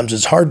sometimes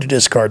it's hard to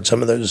discard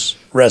some of those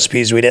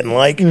recipes we didn't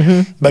like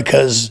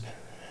because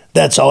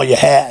that's all you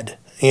had,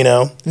 you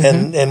know?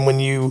 And when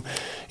you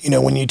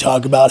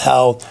talk about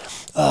how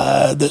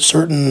the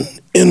certain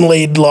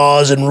inlaid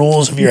laws and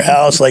rules of your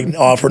house, like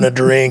offering a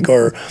drink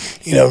or,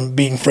 you know,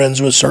 being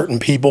friends with certain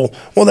people,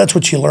 well, that's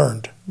what you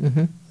learned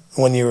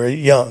when you were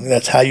young.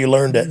 That's how you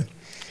learned it.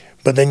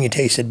 But then you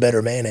tasted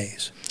better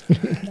mayonnaise.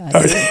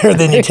 or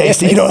then you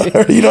taste it, you know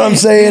what I'm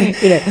saying?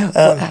 You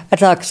know, I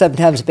talk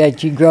sometimes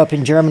about you grow up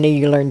in Germany,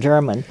 you learn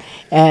German,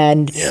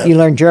 and you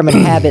learn German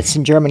habits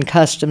and German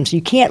customs.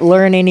 You can't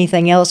learn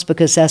anything else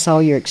because that's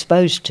all you're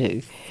exposed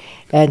to.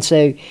 And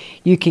so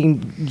you can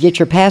get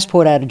your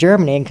passport out of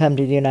Germany and come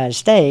to the United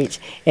States,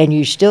 and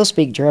you still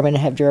speak German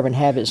and have German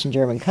habits and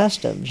German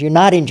customs. You're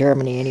not in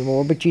Germany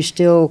anymore, but you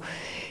still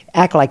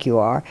act like you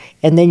are.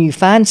 And then you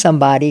find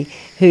somebody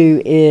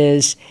who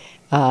is...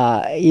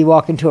 you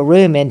walk into a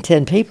room and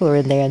 10 people are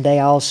in there and they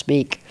all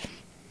speak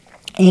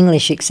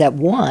English except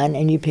one,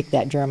 and you pick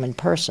that German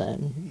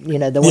person, you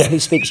know, the one who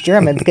speaks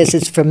German because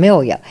it's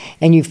familiar.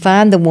 And you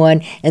find the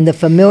one, and the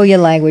familiar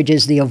language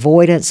is the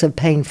avoidance of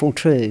painful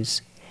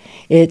truths.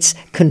 It's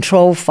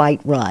control, fight,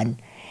 run.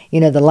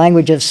 You know, the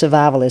language of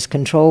survival is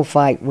control,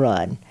 fight,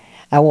 run.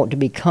 I want to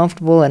be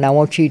comfortable, and I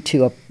want you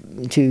to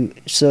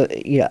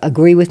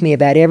agree with me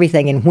about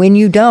everything. And when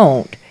you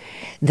don't,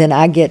 then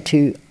I get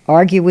to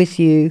argue with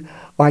you,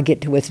 or I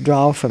get to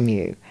withdraw from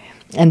you.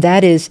 And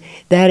that is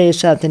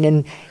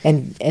something.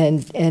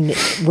 And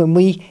when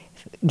we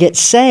get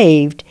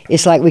saved,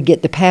 it's like we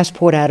get the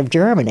passport out of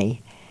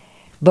Germany,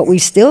 but we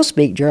still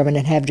speak German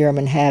and have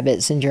German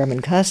habits and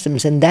German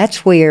customs, and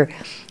that's where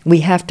we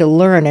have to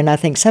learn. And I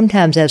think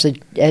sometimes as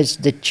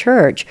the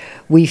church,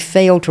 we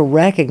fail to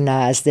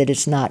recognize that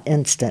it's not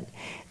instant,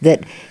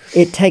 that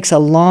it takes a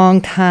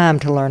long time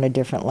to learn a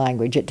different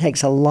language. It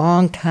takes a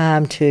long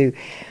time to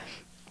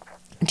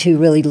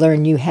really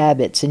learn new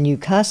habits and new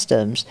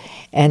customs,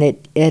 and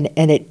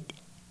it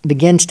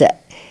begins to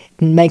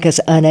make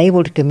us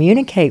unable to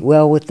communicate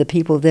well with the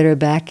people that are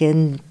back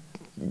in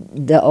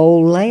the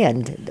old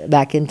land,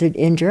 back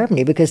in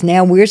Germany, because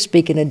now we're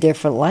speaking a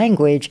different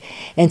language,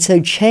 and so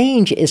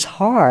change is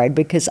hard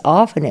because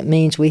often it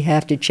means we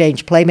have to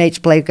change playmates,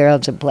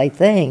 playgrounds, and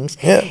playthings.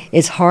 Yeah.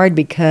 It's hard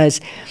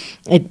because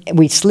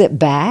we slip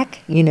back.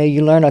 You know,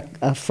 you learn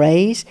a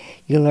phrase,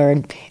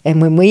 and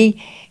when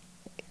we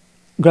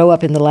grow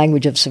up in the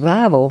language of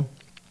survival,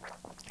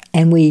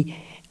 and we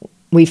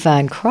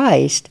find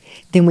Christ,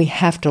 then we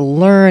have to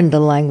learn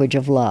the language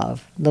of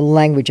love, the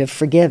language of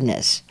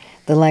forgiveness,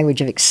 the language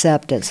of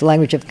acceptance, the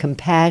language of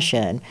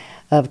compassion,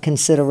 of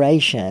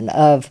consideration,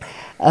 of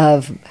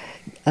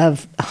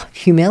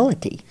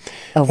humility,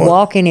 of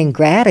walking in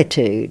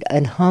gratitude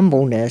and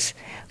humbleness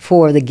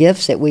for the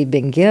gifts that we've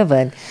been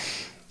given.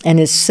 And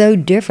it's so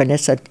different.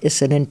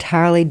 It's an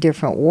entirely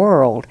different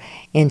world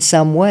in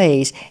some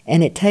ways,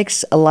 and it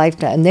takes a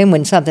lifetime. And then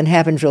when something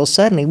happens real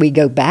suddenly, we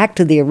go back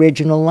to the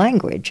original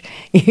language,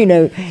 you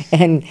know,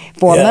 and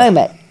for a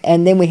moment,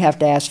 and then we have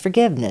to ask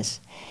forgiveness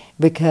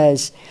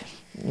because,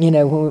 you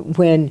know,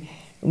 when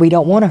we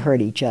don't want to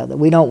hurt each other.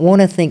 We don't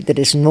want to think that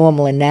it's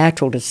normal and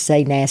natural to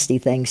say nasty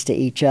things to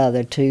each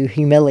other, to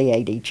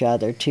humiliate each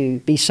other, to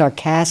be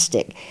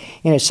sarcastic.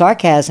 You know,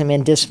 sarcasm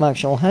in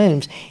dysfunctional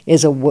homes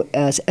is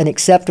an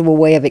acceptable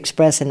way of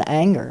expressing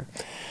anger.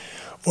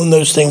 One of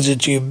those things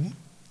that you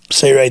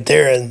say right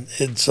there, and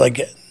it's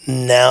like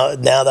now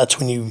that's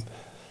when you,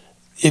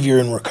 if you're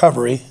in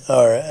recovery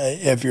or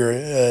if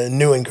you're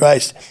new in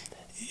Christ,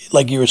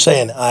 like you were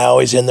saying, I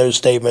always end those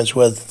statements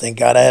with, thank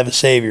God I have a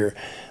Savior.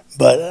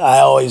 But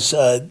I always,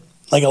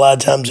 like a lot of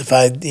times if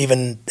I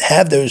even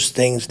have those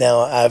things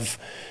now, I've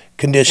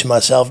conditioned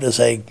myself to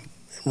say,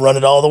 run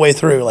it all the way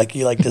through, like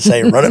you like to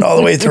say, run it all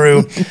the way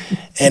through.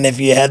 And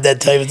if you had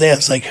that type of thing,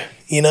 it's like,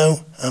 you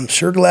know, I'm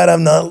sure glad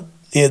I'm not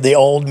the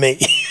old me.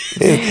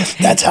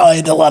 That's how I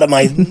had a lot of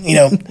my, good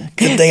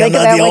thing I'm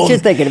not about the what old. you're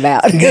thinking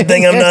about. Good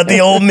thing I'm not the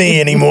old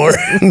me anymore.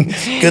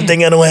 Good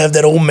thing I don't have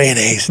that old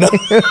mayonnaise. No.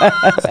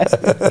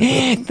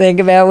 Think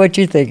about what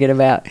you're thinking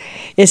about.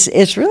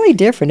 It's really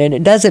different, and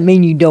it doesn't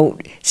mean you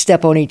don't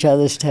step on each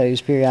other's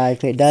toes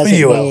periodically. It doesn't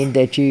mean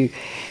that you,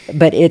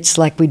 but it's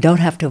like we don't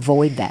have to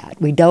avoid that.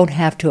 We don't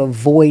have to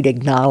avoid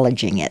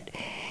acknowledging it.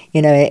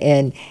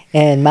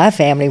 And my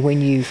family,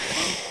 when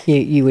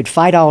you would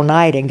fight all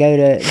night and go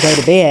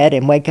to bed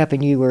and wake up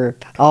and you were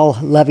all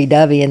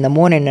lovey-dovey in the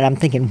morning, and I'm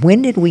thinking,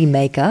 when did we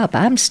make up?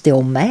 I'm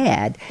still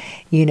mad,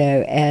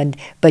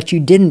 but you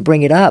didn't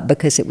bring it up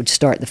because it would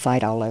start the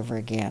fight all over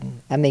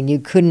again. I mean, you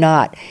couldn't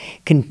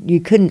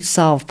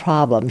solve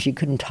problems, you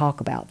couldn't talk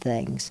about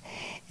things,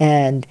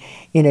 and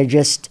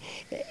just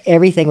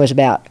everything was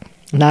about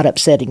not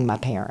upsetting my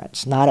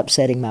parents, not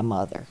upsetting my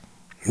mother.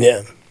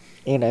 Yeah.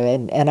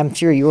 And I'm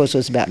sure yours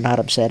was about not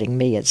upsetting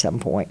me at some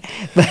point,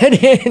 but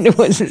it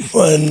was.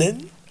 Well,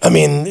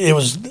 it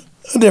was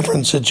a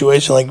different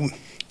situation,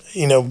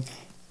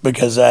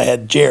 because I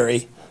had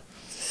Jerry,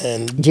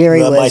 and Jerry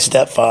my was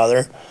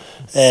stepfather,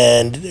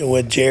 and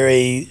with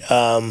Jerry,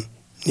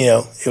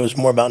 it was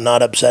more about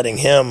not upsetting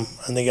him.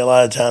 I think a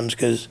lot of times,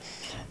 because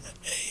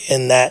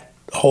in that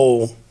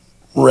whole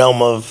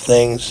realm of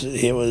things,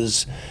 it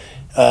was.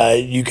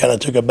 You kind of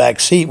took a back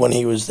seat when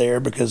he was there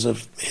because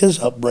of his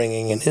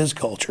upbringing and his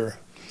culture.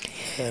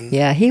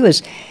 Yeah, he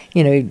was,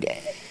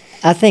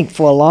 I think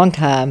for a long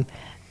time,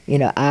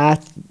 I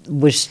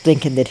was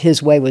thinking that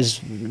his way was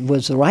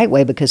the right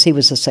way because he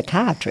was a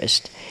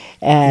psychiatrist.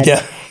 And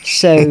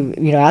so,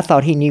 I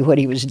thought he knew what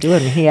he was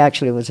doing. He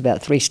actually was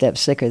about 3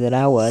 steps sicker than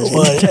I was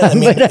at the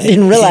time, but I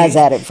didn't realize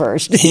that at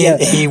first.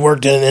 He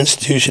worked in an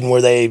institution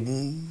where they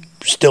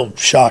still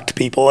shocked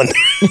people, and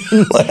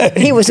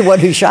he was the one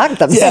who shocked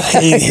them.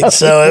 Yeah,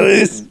 so it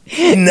was.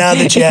 Now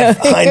that you have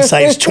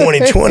hindsight's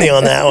 20/20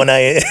 on that one,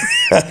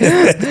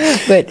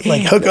 but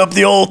hook up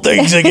the old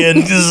things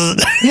again.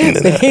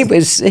 But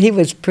he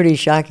was pretty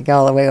shocking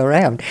all the way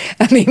around.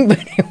 I mean,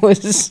 but it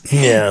was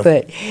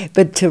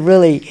But to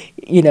really,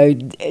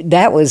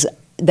 that was.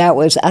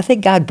 I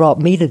think God brought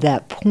me to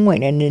that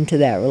point and into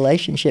that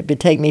relationship to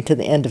take me to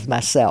the end of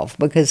myself,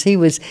 because he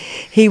was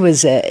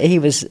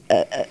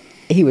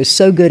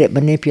so good at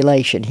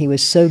manipulation. He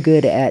was so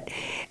good at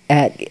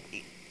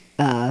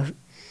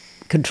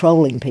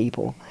controlling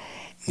people,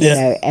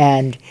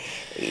 and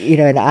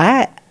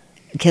I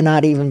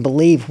cannot even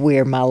believe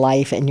where my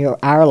life and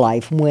our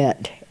life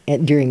went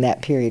during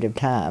that period of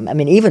time. I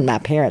mean, even my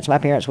parents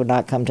would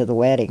not come to the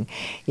wedding.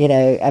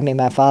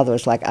 My father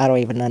was like, I don't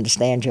even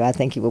understand you. I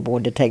think you were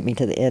born to take me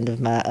to the end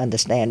of my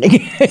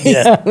understanding.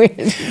 Yeah.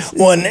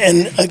 Well,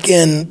 and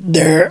again,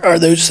 there are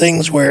those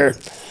things where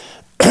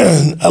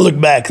I look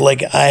back,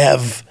 like I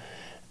have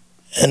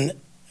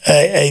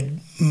a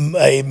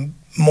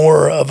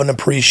more of an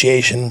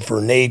appreciation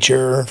for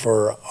nature,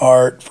 for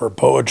art, for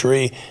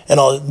poetry, and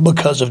all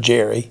because of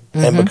Jerry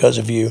and because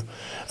of you.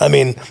 I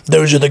mean,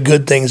 those are the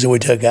good things that we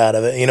took out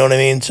of it. You know what I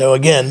mean? So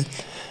again,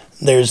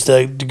 there's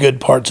the good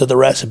parts of the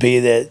recipe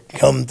that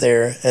come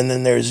there, and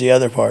then there's the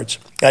other parts.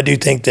 I do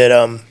think that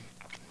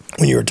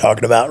when you were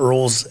talking about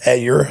rules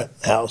at your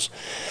house,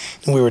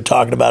 we were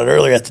talking about it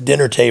earlier at the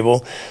dinner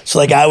table.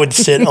 So I would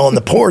sit on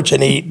the porch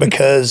and eat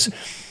because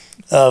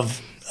of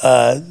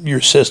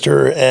your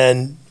sister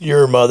and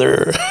your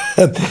mother.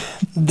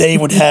 They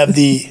would have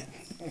the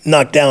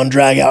knock-down,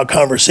 drag-out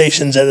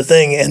conversations at the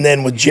thing, and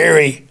then with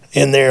Jerry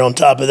in there on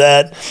top of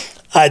that,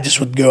 I just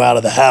would go out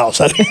of the house.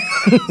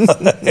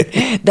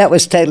 That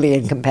was totally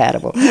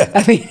incompatible.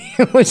 I mean,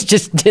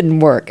 just didn't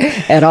work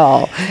at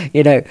all,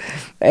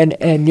 And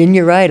then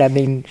you're right. I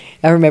mean,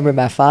 I remember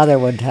my father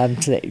one time,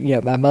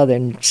 my mother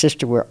and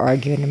sister were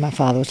arguing, and my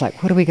father was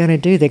like, "What are we going to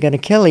do? They're going to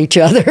kill each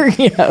other," And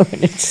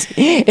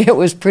it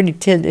was pretty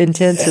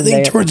intense. I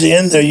think towards the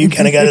end, though, you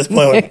kind of got to this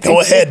point where,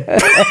 go ahead.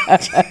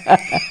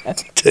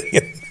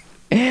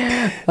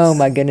 Oh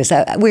my goodness,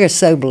 we are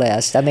so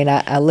blessed. I mean,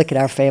 I look at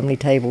our family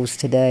tables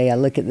today. I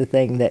look at the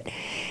thing that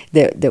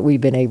we've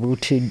been able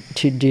to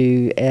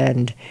do,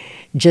 and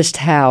just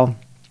how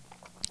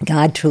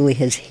God truly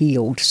has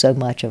healed so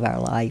much of our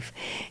life.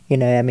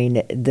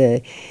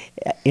 The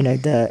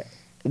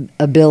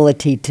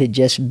ability to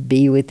just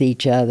be with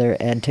each other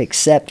and to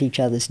accept each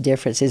other's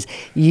differences.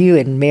 You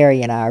and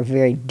Mary and I are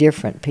very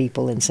different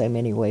people in so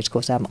many ways. Of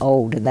course, I'm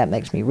old, and that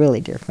makes me really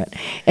different.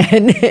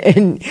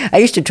 And I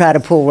used to try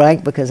to pull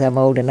rank because I'm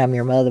old and I'm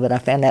your mother, but I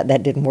found out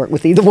that didn't work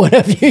with either one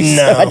of you.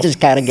 No. So I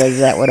just kind of gave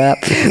that one up.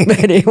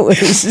 But it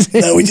was...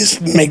 No, we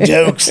just make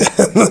jokes.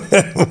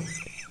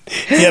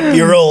 Yep,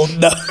 you're old.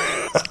 No.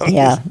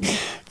 Yeah.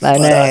 I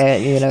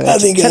know, I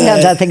think,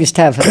 sometimes I think it's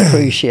time for a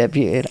cruise ship.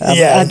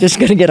 I'm just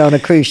going to get on a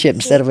cruise ship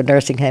instead of a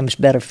nursing home. It's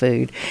better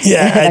food.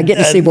 Yeah, I get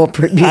to see more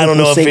beautiful I don't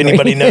know scenery. if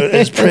anybody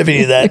is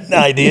privy to that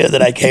idea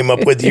that I came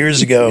up with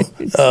years ago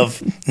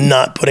of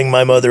not putting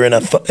my mother in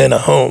a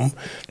home,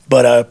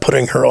 but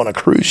putting her on a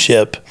cruise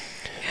ship,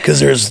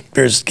 because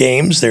there's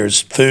games, there's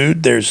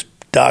food, there's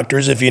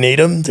doctors if you need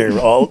them.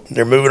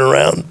 They're moving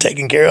around,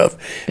 taken care of.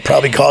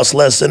 Probably costs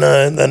less than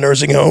a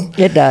nursing home.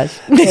 It does.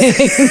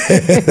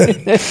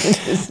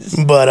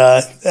 But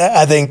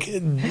I think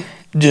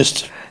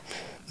just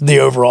the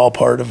overall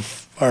part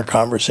of our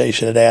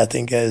conversation today, I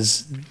think,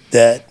 is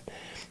that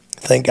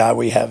thank God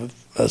we have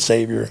a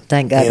Savior.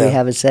 Thank God we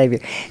have a Savior.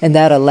 And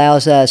that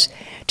allows us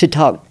to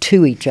talk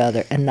to each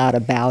other and not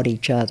about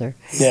each other.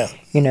 Yeah.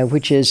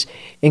 Which is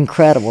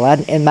incredible.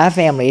 In my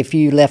family, if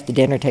you left the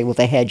dinner table,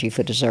 they had you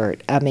for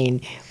dessert. I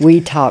mean,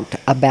 we talked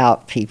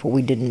about people.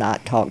 We did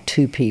not talk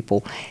to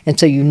people. And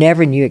so you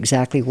never knew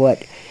exactly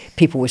what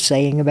people were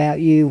saying about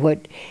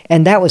you.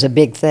 And that was a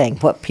big thing,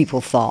 what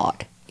people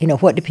thought.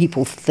 What do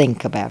people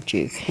think about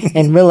you?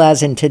 And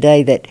realizing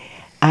today that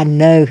I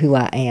know who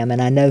I am,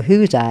 and I know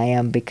whose I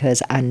am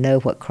because I know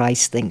what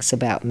Christ thinks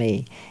about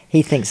me.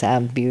 He thinks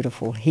I'm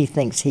beautiful. He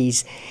thinks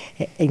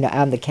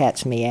I'm the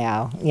cat's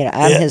meow.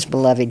 I'm his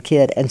beloved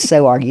kid, and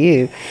so are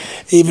you.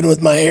 Even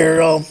with my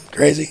hair all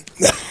crazy.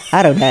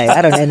 I don't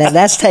know. Now,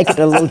 that's taken it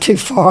a little too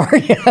far.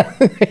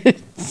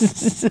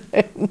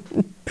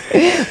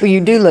 Well,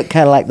 you do look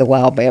kind of like the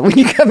wild man when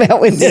you come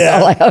out with it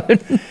all out,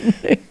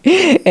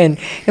 and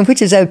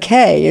which is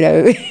okay.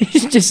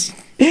 It's just.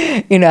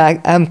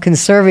 I'm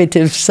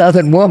conservative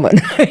Southern woman.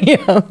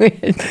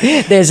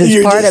 There's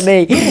this part of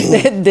me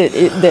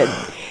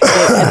that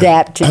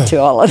adapted to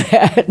all of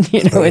that.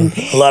 And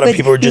a lot of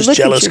people are just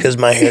jealous because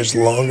my hair's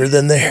longer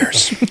than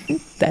theirs.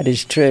 That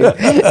is true.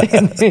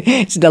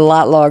 It's a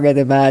lot longer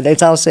than mine.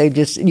 It's also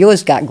just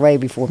yours got gray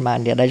before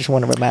mine did. I just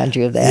want to remind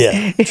you of that.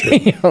 Yeah, true.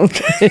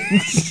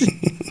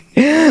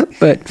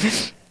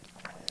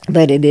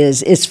 But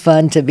it's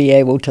fun to be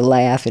able to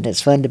laugh, and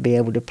it's fun to be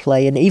able to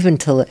play, and even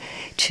to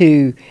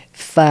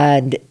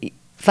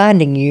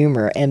finding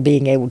humor and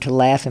being able to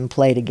laugh and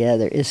play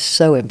together is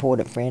so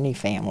important for any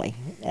family.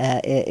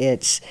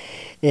 It's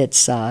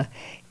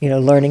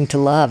learning to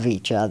love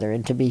each other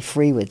and to be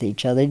free with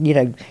each other.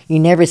 You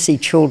never see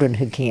children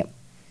who can't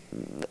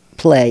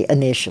play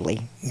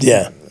initially.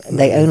 Yeah.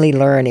 They only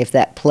learn if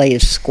that play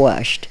is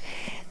squashed.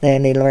 They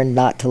only learn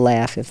not to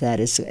laugh if that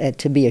is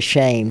to be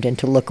ashamed and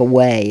to look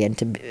away and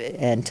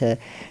to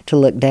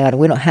look down. And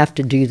we don't have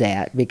to do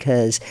that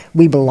because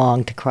we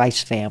belong to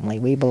Christ's family.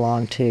 We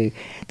belong to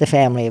the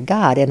family of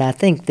God. And I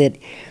think that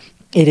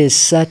it is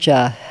such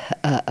a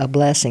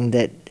blessing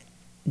that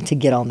to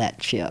get on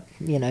that ship,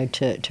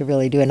 to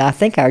really do it. And I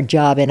think our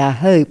job and our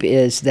hope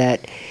is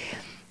that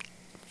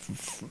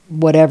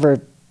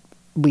whatever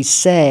we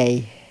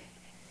say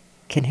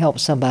can help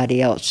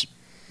somebody else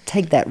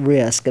take that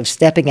risk of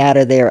stepping out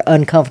of their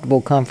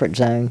uncomfortable comfort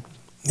zone.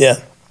 Yeah,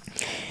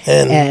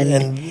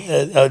 and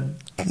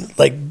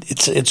like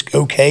it's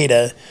okay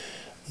to.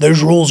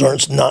 Those rules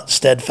aren't not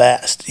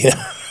steadfast. Yeah,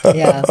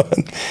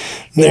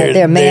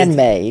 they're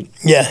man-made.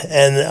 Yeah,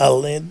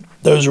 and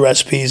those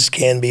recipes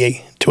can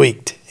be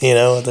tweaked.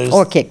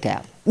 Or kicked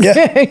out.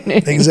 Yeah,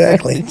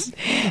 exactly.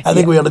 I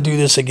think we ought to do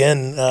this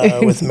again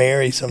with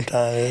Mary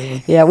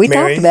sometime. Yeah, we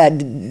talked about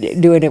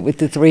doing it with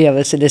the three of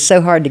us, and it's so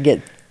hard to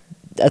get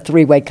a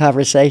three-way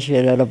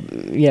conversation,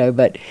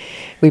 but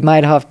we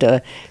might have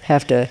to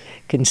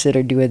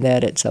consider doing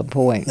that at some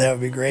point. That would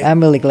be great. I'm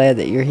really glad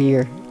that you're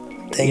here.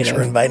 Thanks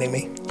for inviting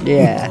me.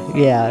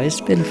 Yeah,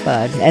 it's been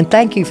fun, and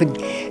thank you for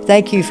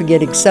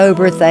getting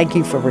sober. Thank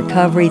you for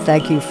recovery.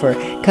 Thank you for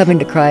coming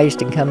to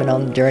Christ and coming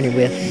on the journey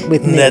with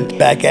me. That's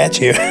back at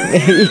you.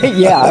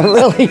 Yeah,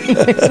 really.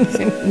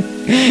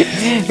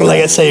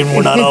 Like I say,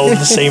 we're not all in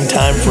the same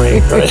time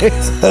frame, right?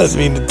 I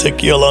mean, it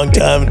took you a long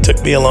time. It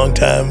took me a long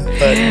time,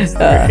 but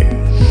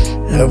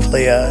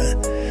hopefully it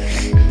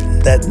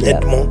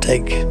won't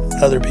take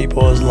other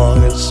people as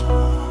long as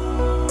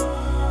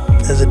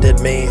it did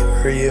me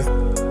or you.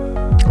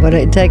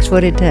 It takes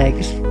what it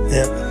takes.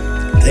 Yeah.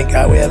 Thank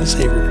God we have a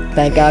Savior.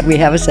 Thank God we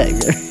have a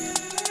Savior.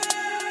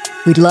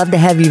 We'd love to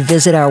have you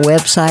visit our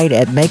website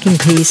at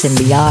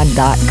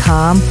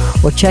makingpeaceandbeyond.com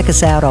or check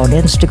us out on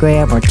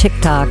Instagram or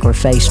TikTok or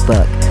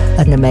Facebook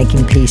under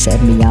Making Peace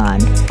and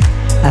Beyond.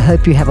 I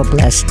hope you have a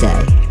blessed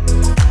day.